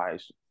receiver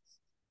wise,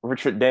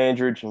 Richard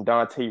Dandridge and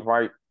Dante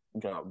Wright.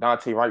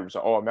 Dante Wright was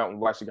an all Mountain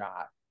West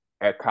guy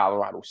at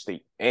Colorado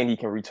State, and he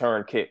can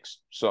return kicks.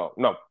 So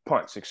no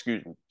punts,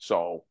 excuse me.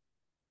 So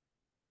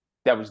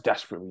that was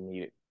desperately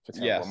needed for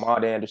Temple. Yes.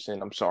 Ahmad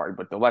Anderson, I'm sorry,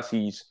 but the less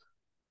he's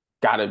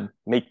got to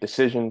make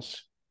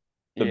decisions,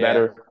 the Yeah.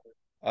 better.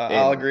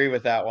 I'll And agree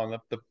with that one.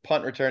 The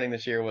punt returning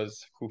this year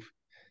was oof.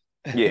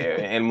 yeah,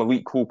 and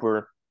Malik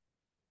Cooper,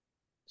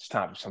 it's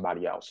time for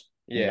somebody else.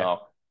 You Yeah.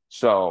 know,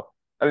 so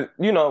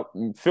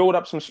filled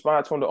up some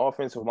spots on the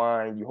offensive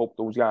line. You hope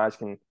those guys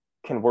can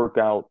work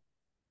out.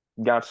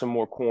 Got some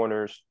more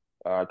corners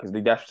because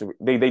they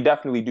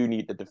definitely do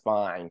need to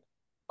define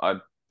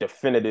a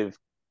definitive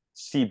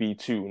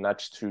CB2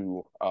 next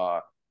to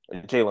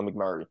Jalen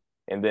McMurray,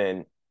 and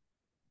then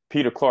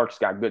Peter Clark's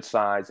got good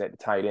size at the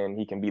tight end.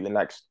 He can be the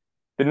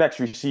next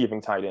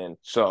receiving tight end.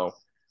 So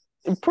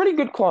pretty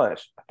good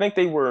class. I think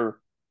they were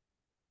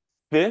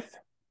fifth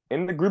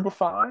in the group of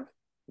five,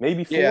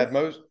 maybe Yeah,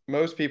 fourth.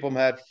 most people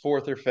had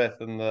fourth or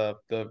fifth in the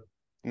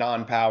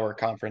non-power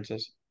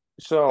conferences.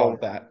 Call it So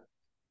that.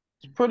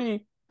 it's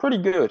pretty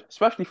good,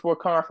 especially for a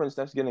conference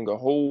that's getting a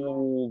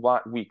whole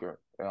lot weaker.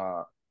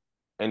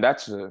 And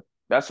that's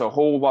a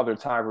whole other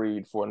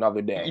tirade for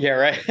another day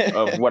Yeah,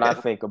 of what I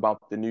right. think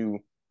about the new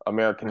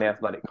American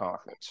Athletic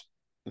Conference.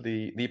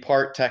 The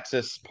part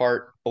Texas,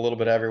 part a little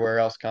bit everywhere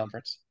else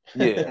conference.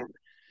 Yeah,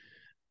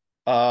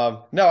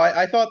 No,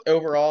 I thought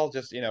overall,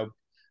 just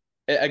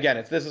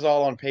again, this is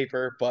all on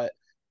paper, but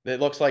it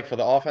looks like for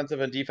the offensive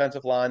and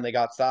defensive line, they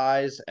got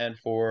size, and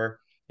for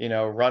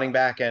running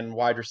back and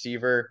wide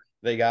receiver,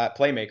 they got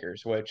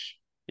playmakers. Which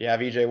you have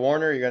EJ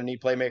Warner, you're going to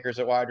need playmakers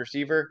at wide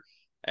receiver,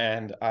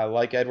 and I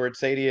like Edward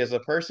Sadie as a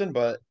person,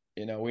 but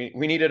we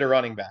needed a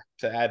running back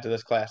to add to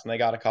this class, and they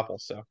got a couple.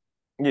 So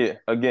yeah.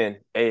 Again,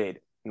 Ed,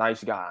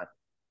 nice guy.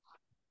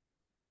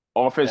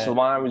 Offensive and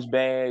line was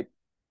bad.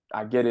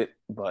 I get it,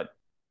 but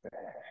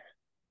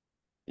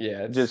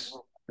yeah, just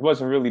it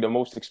wasn't really the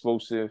most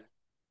explosive.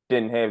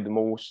 didn't have the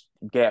most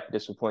gap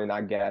discipline,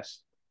 I guess.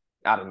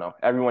 I don't know.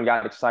 Everyone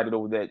got excited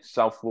over that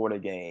South Florida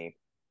game.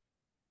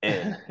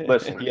 And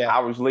listen, Yeah. I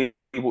was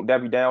labeled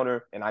Debbie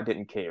Downer, and I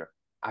didn't care.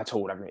 I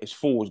told everyone it's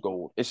fool's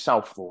gold. It's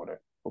South Florida.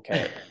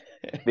 Okay.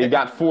 They've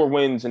got 4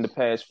 wins in the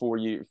past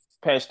 3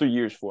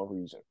 years for a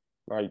reason,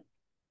 right?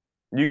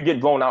 You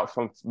get blown out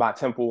by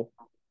Temple,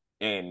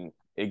 and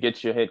it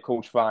gets your head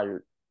coach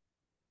fired.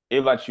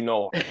 It lets you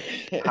know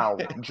how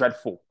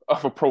dreadful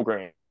of a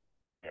program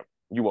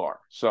you are.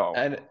 So,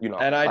 and you know,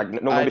 and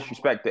like no I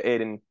disrespect to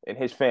Ed and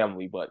his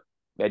family, but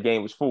that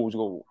game was fool's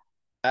gold.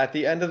 at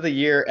the end of the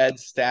year,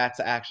 Ed's stats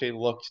actually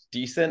looked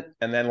decent,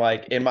 and then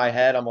like in my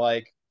head, I'm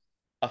like,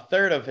 a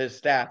third of his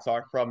stats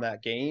are from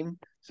that game.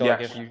 So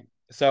like if Yes. you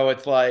so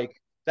it's like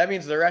that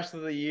means the rest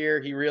of the year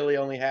he really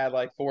only had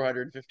like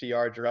 450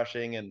 yards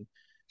rushing and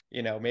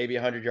maybe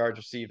 100 yards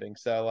receiving.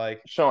 So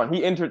like Sean,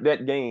 he entered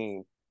that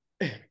game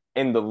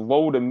in the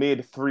low to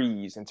mid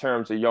threes in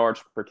terms of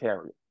yards per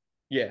carry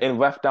yeah. and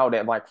left out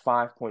at like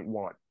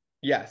 5.1.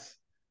 Yes.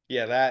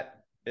 Yeah,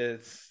 that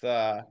is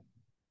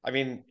I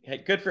mean, hey,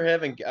 good for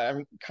him and I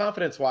mean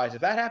confidence wise,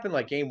 if that happened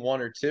like game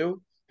 1 or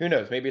 2, who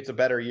knows? Maybe it's a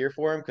better year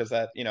for him because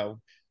that,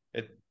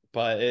 it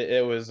but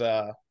it was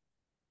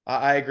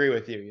I agree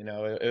with you. It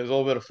was a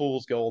little bit of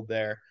fool's gold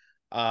there.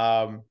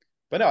 Um,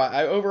 but no,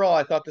 overall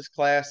I thought this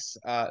class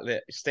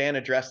that Stan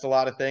addressed a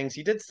lot of things.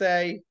 He did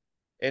say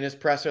in his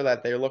presser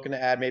that they're looking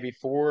to add maybe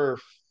four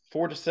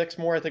to six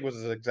more. I think was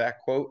his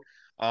exact quote.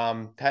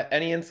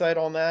 Any insight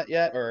on that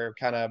yet, or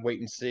kind of wait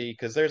and see?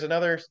 Because there's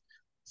another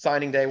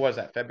signing day. Was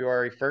that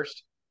February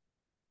 1st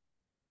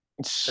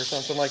or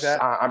something like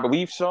that? I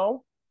believe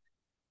so.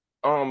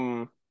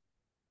 Um,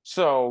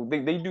 so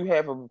they do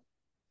have a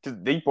because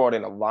they brought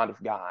in a lot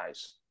of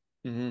guys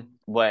Hmm.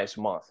 last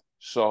month.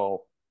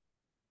 So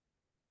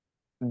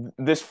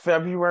this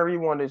February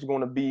one is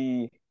going to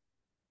be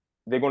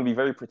they're going to be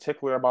very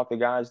particular about the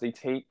guys they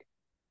take,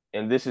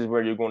 and this is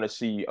where you're going to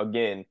see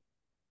again.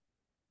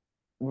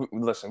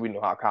 Listen, we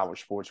know how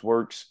college sports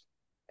works.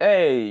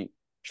 Hey,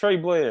 Trey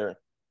Blair,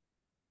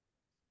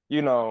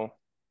 you know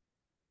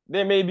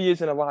there maybe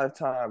isn't a lot of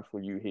time for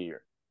you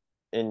here,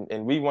 and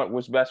we want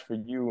what's best for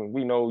you, and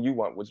we know you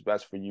want what's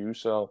best for you.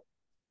 So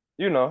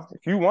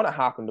if you want to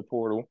hop in the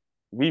portal,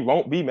 we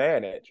won't be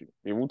mad at you.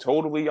 We will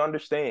totally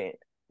understand,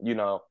 you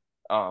know.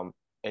 Um,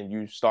 and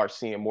you start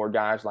seeing more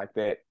guys like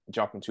that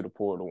jump into the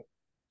portal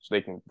so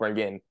they can bring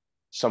in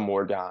some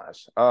more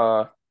guys.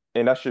 And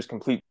that's just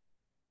completely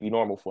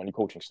normal for any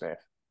coaching staff.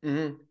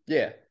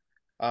 Yeah.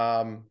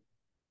 Um,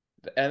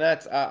 and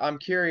I'm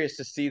curious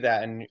to see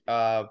that, and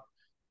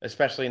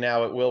especially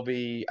now it will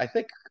be. I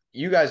think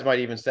you guys might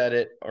even said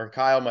it, or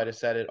Kyle might have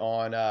said it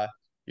on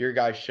your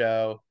guys'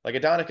 show. Like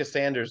Adonicus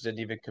Sanders didn't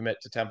even commit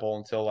to Temple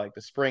until like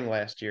the spring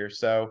last year.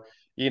 So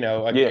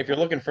like, Yeah, if you're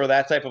looking for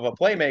that type of a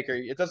playmaker,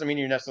 it doesn't mean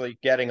you're necessarily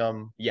getting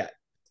them yet.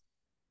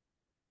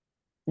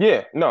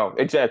 yeah, no,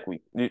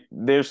 exactly.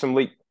 There's some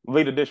late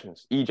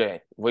additions. EJ,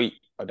 late,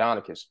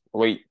 Adonicus,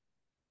 late.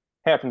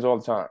 Happens all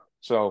the time.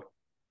 So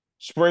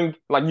spring,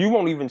 like you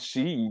won't even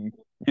see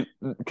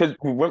because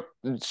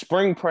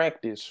spring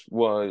practice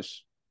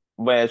was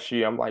last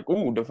year. I'm like,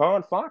 ooh,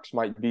 Devon Fox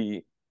might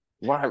be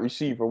wide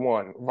receiver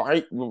one,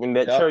 right? In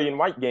that Yep. Cherry and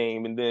White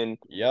game. And then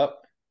Yep.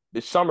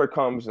 the summer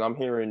comes and I'm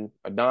hearing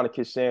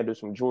Adonicus Sanders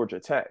from Georgia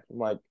Tech. I'm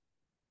like,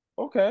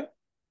 okay,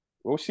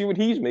 we'll see what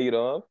he's made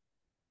of.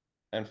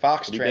 And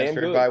Fox Pretty damn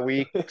transferred good. by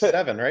week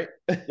 7, right?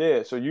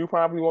 Yeah, so you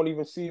probably won't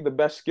even see the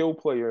best skill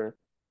player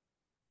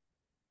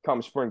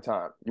come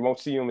springtime. You won't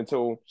see him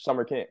until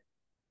summer camp.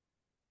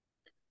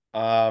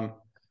 Um,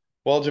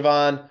 well,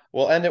 Javon,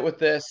 we'll end it with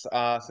this.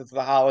 Since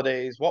the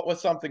holidays, what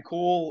was something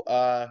cool,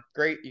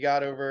 great you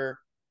got over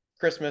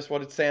Christmas? What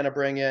did Santa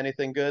bring you?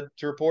 Anything good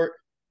to report?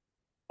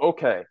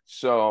 Okay,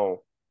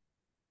 so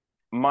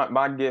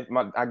my gift,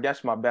 my I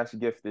guess my best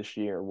gift this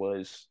year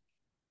was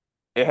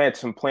it had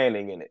some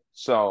planning in it.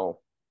 So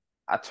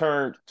I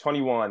turned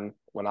 21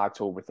 on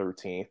October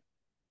 13th.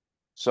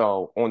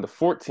 So on the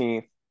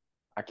 14th,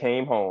 I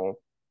came home,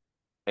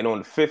 and on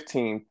the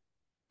 15th,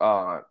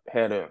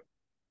 had a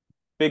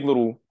big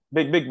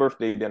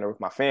birthday dinner with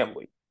my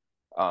family.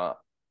 Uh,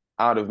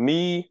 out of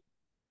me,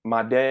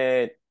 my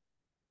dad,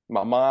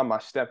 my mom, my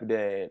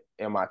stepdad,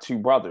 and my two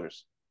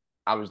brothers,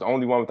 I was the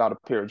only one without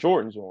a pair of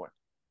Jordans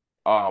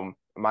on.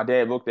 My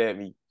dad looked at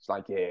me. It's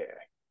like, yeah,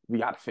 we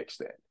got to fix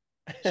that.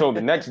 So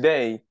the next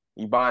day,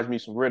 he buys me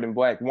some red and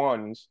black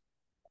ones,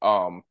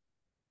 um,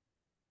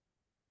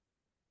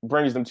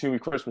 brings them to me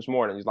Christmas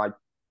morning. He's like,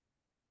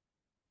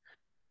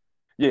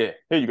 yeah,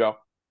 here you go.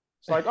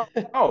 It's like,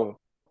 oh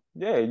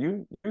yeah,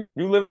 you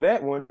live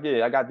that one.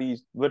 Yeah, I got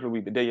these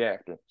literally the day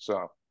after.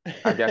 So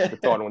I guess the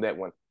thought on that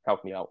one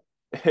helped me out.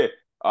 Just And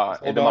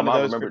hold then my on to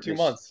mom those for remembered two this.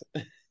 months.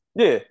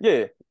 Yeah,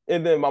 yeah.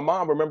 And then my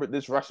mom remembered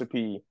this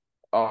recipe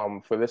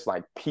for this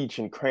like peach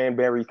and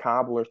cranberry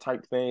cobbler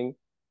type thing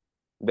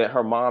that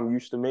her mom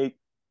used to make.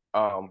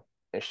 Um,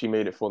 and she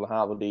made it for the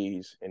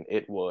holidays, and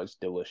it was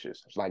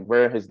delicious. It's like,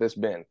 where has this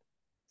been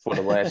for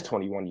the last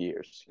 21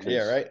 years?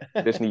 Yeah, Because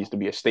right. this needs to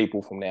be a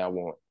staple from now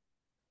on.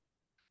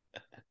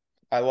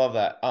 I love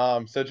that.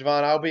 So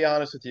Javon, I'll be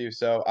honest with you.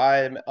 So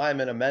I'm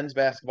in a men's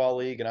basketball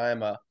league, and I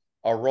am a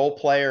role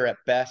player at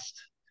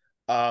best.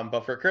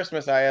 But for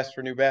Christmas, I asked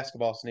for new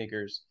basketball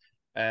sneakers,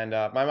 and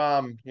my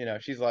mom,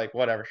 she's like,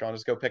 whatever, Sean,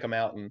 just go pick them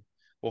out, and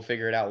we'll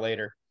figure it out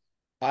later.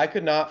 I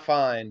could not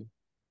find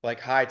like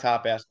high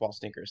top basketball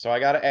sneakers. So I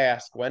got to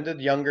ask, when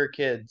did younger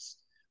kids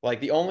like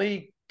the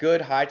only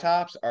good high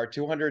tops are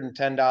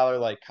 $210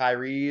 like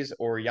Kyrie's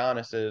or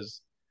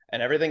Giannis's,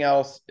 and everything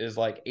else is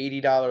like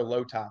 $80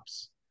 low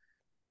tops.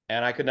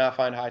 And I could not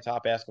find high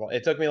top basketball.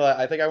 It took me like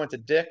I think I went to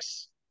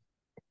Dick's,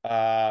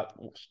 uh,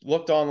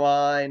 looked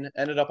online,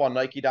 ended up on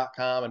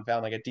Nike.com and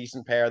found like a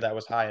decent pair that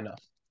was high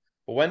enough.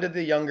 But when did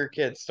the younger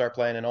kids start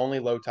playing in only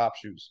low top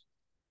shoes?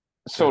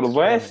 Because So the it's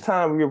killing last me.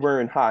 time we were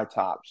wearing high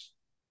tops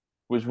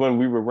was when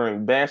we were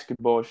wearing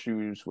basketball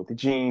shoes with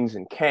jeans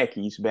and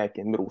khakis back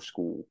in middle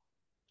school.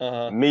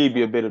 Uh-huh.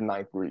 Maybe a bit of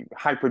ninth grade.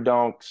 Hyper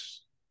dunks,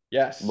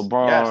 Yes,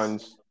 yes.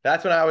 LeBrons.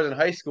 That's when I was in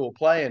high school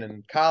playing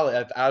and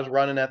college. I was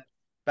running at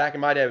back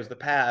in my day it was the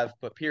Pav,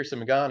 but Pearson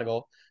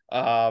McGonigal.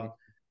 Um,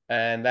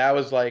 and that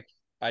was like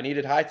I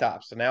needed high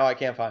tops, so now I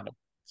can't find them.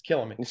 It's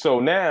killing me. So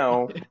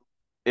now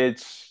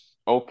it's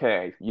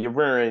okay. You're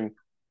wearing,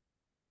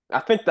 I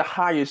think the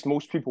highest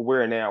most people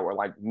wear now are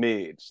like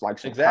mids, like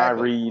some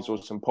Exactly. Kyries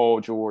or some Paul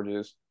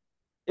Georges.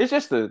 It's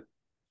just a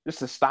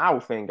style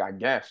thing, I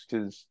guess,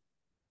 because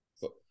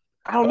But,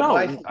 I don't but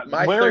my know.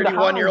 my Wearing the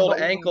 31 year highs old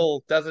don't really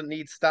ankle doesn't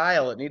need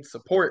style; it needs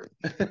support.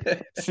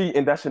 see,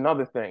 and that's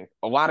another thing.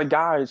 A lot of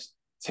guys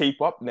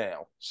tape up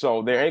now,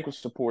 so their ankle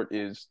support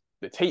is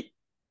the tape.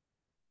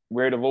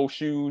 Wear the low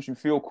shoes, you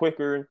feel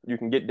quicker, you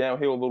can get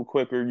downhill a little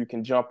quicker, you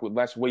can jump with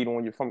less weight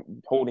on you from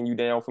holding you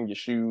down from your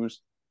shoes.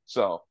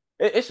 So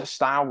it's a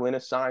style and a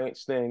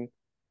science thing,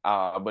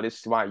 but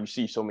it's why you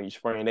see so many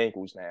sprained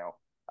ankles now.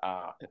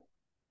 Uh,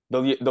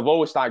 the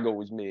lowest I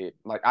go is mid.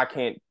 Like I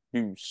can't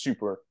do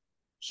super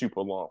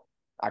long.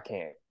 I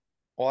can't.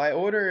 Well, I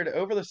ordered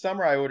over the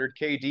summer. I ordered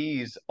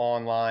KDs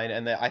online,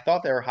 and I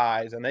thought they were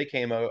highs, and they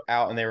came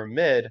out and they were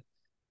mid,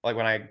 like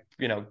when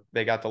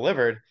they got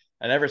delivered.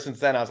 And ever since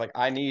then, I was like,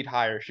 I need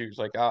higher shoes.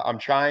 Like I'm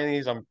trying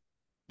these,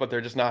 but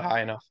they're just not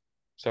high enough.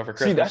 So for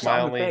See, Christmas, that's the my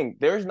other only thing.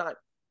 There's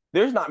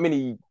not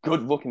many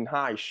good looking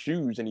high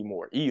shoes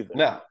anymore either.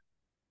 no,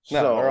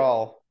 no, they're So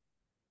all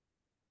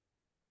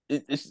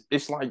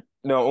it's like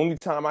the only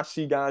time I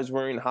see guys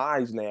wearing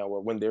highs now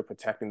are when they're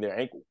protecting their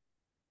ankle.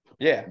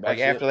 yeah, like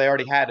That's after it. they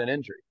already had an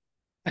injury.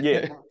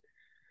 Yeah.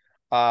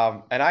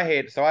 And I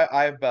hate so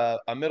I have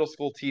a middle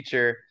school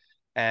teacher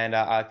and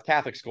a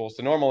Catholic school.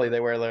 So normally they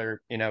wear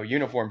their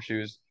uniform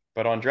shoes,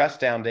 but on dress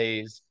down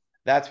days,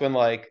 that's when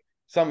like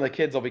some of the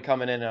kids will be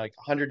coming in at like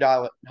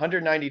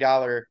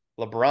 $190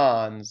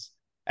 LeBrons,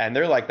 and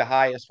they're like the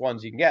highest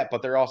ones you can get,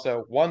 but they're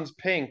also one's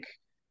pink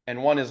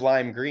and one is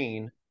lime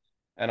green,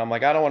 and I'm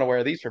like I don't want to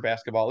wear these for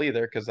basketball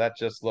either because that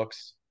just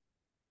looks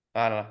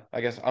I don't know.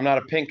 I guess I'm not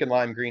a pink and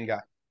lime green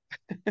guy.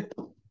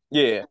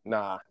 Yeah,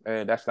 nah,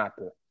 that's not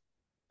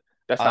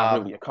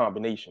Um, really a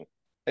combination.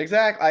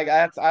 Exactly.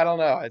 I don't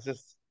know. It's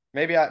just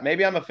maybe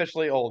I'm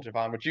officially old,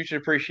 Javon, which you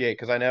should appreciate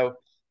because I know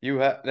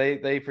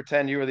they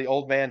pretend you were the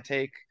old man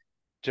take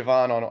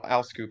Javon on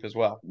Al Scoop as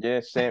well.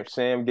 Yeah,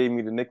 Sam gave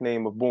me the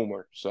nickname of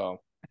Boomer,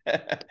 so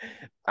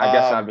I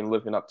guess I've Um, been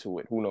living up to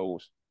it. Who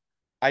knows?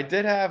 I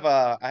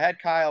had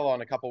Kyle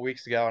on a couple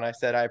weeks ago, and I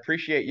said I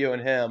appreciate you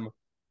and him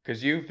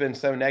because you've been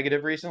so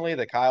negative recently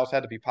that Kyle's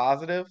had to be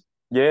positive,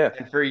 Yeah.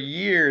 and for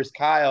years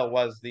Kyle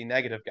was the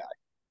negative guy.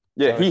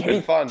 Yeah, So he it's been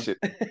hates fun. it.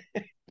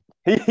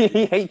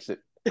 He hates it.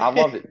 I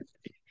love it.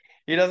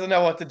 He doesn't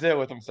know what to do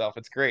with himself.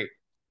 It's great.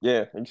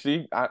 Yeah, and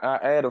see, I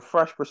add a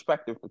fresh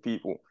perspective to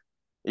people.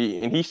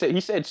 And he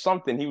said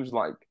something. He was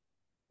like,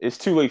 "It's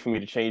too late for me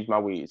to change my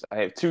ways. I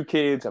have two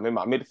kids. I'm in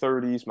my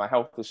mid-30s. My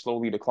health is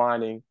slowly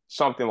declining.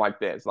 Something like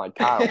that." It's like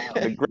Kyle,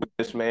 the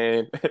greatest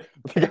man.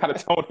 We gotta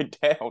tone it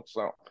down.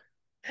 So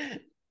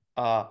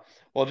Uh,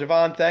 well,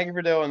 Javon, thank you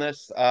for doing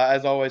this.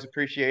 As always,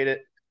 appreciate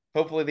it.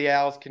 Hopefully, the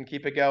Owls can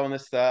keep it going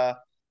this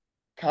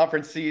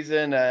conference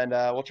season, and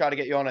we'll try to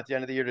get you on at the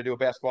end of the year to do a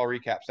basketball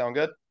recap. Sound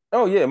good?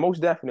 oh yeah,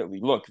 most definitely.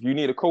 Look, if you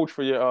need a coach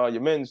for your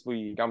men's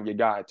league, I'm your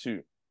guy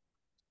too.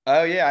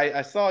 Oh yeah,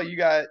 I saw you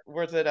got.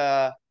 Was it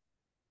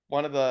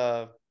one of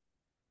the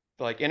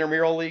like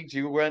intramural leagues?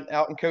 You went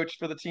out and coached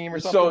for the team or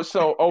So something?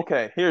 so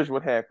okay, here's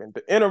what happened.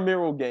 The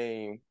intramural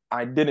game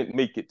I didn't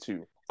make it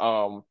to.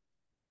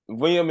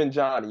 Liam and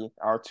Johnny,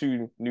 our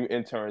two new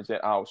interns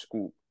at our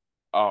school,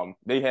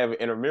 they have an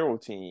intramural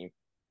team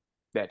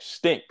that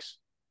stinks.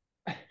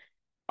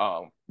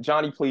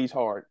 Johnny plays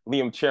hard.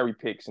 Liam cherry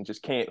picks and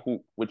just can't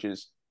hoop, which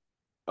is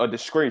a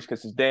disgrace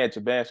because his dad's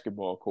a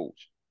basketball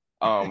coach.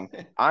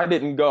 I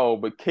didn't go,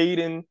 but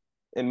Caden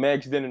and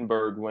Max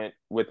Denenberg went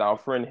with our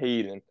friend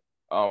Hayden,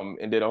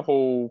 and did a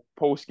whole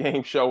post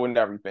game show and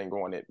everything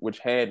on it, which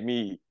had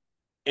me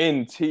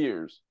in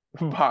tears,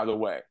 by the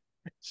way.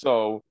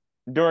 So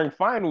during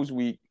finals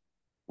week,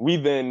 we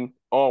then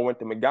all went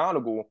to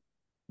McGonigal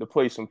to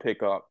play some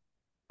pickup.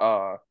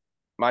 Uh,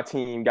 my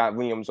team got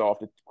Liam's off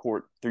the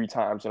court 3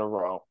 times in a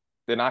row.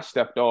 Then I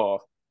stepped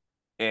off,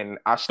 And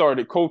I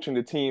started coaching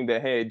the team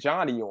that had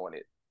Johnny on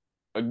it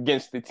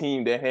against the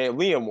team that had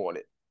Liam on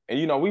it.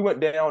 And, we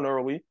went down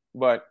early,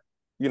 but,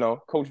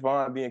 Coach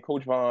Vaughn being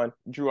Coach Vaughn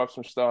drew up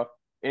some stuff,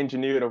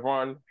 engineered a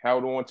run,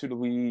 held on to the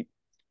lead.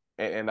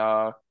 And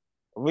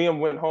Liam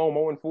went home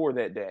 0-4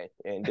 that day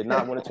and did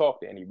not want to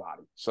talk to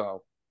anybody.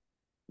 So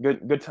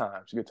good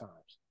times, good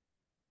times.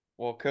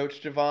 Well,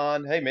 Coach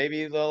Javon, hey,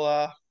 maybe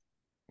they'll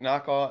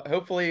knock on.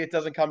 Hopefully, it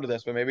doesn't come to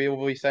this, but maybe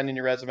we'll be sending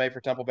your resume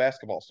for Temple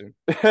basketball soon.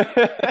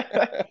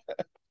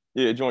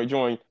 Yeah,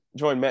 join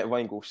Matt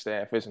Langle's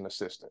staff as an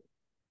assistant.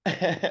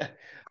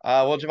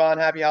 Well, Javon,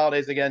 happy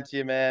holidays again to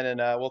you, man,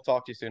 and we'll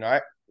talk to you soon. All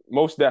right.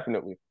 Most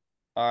definitely.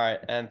 All right,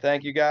 and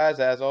thank you guys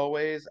as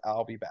always.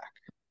 I'll be back.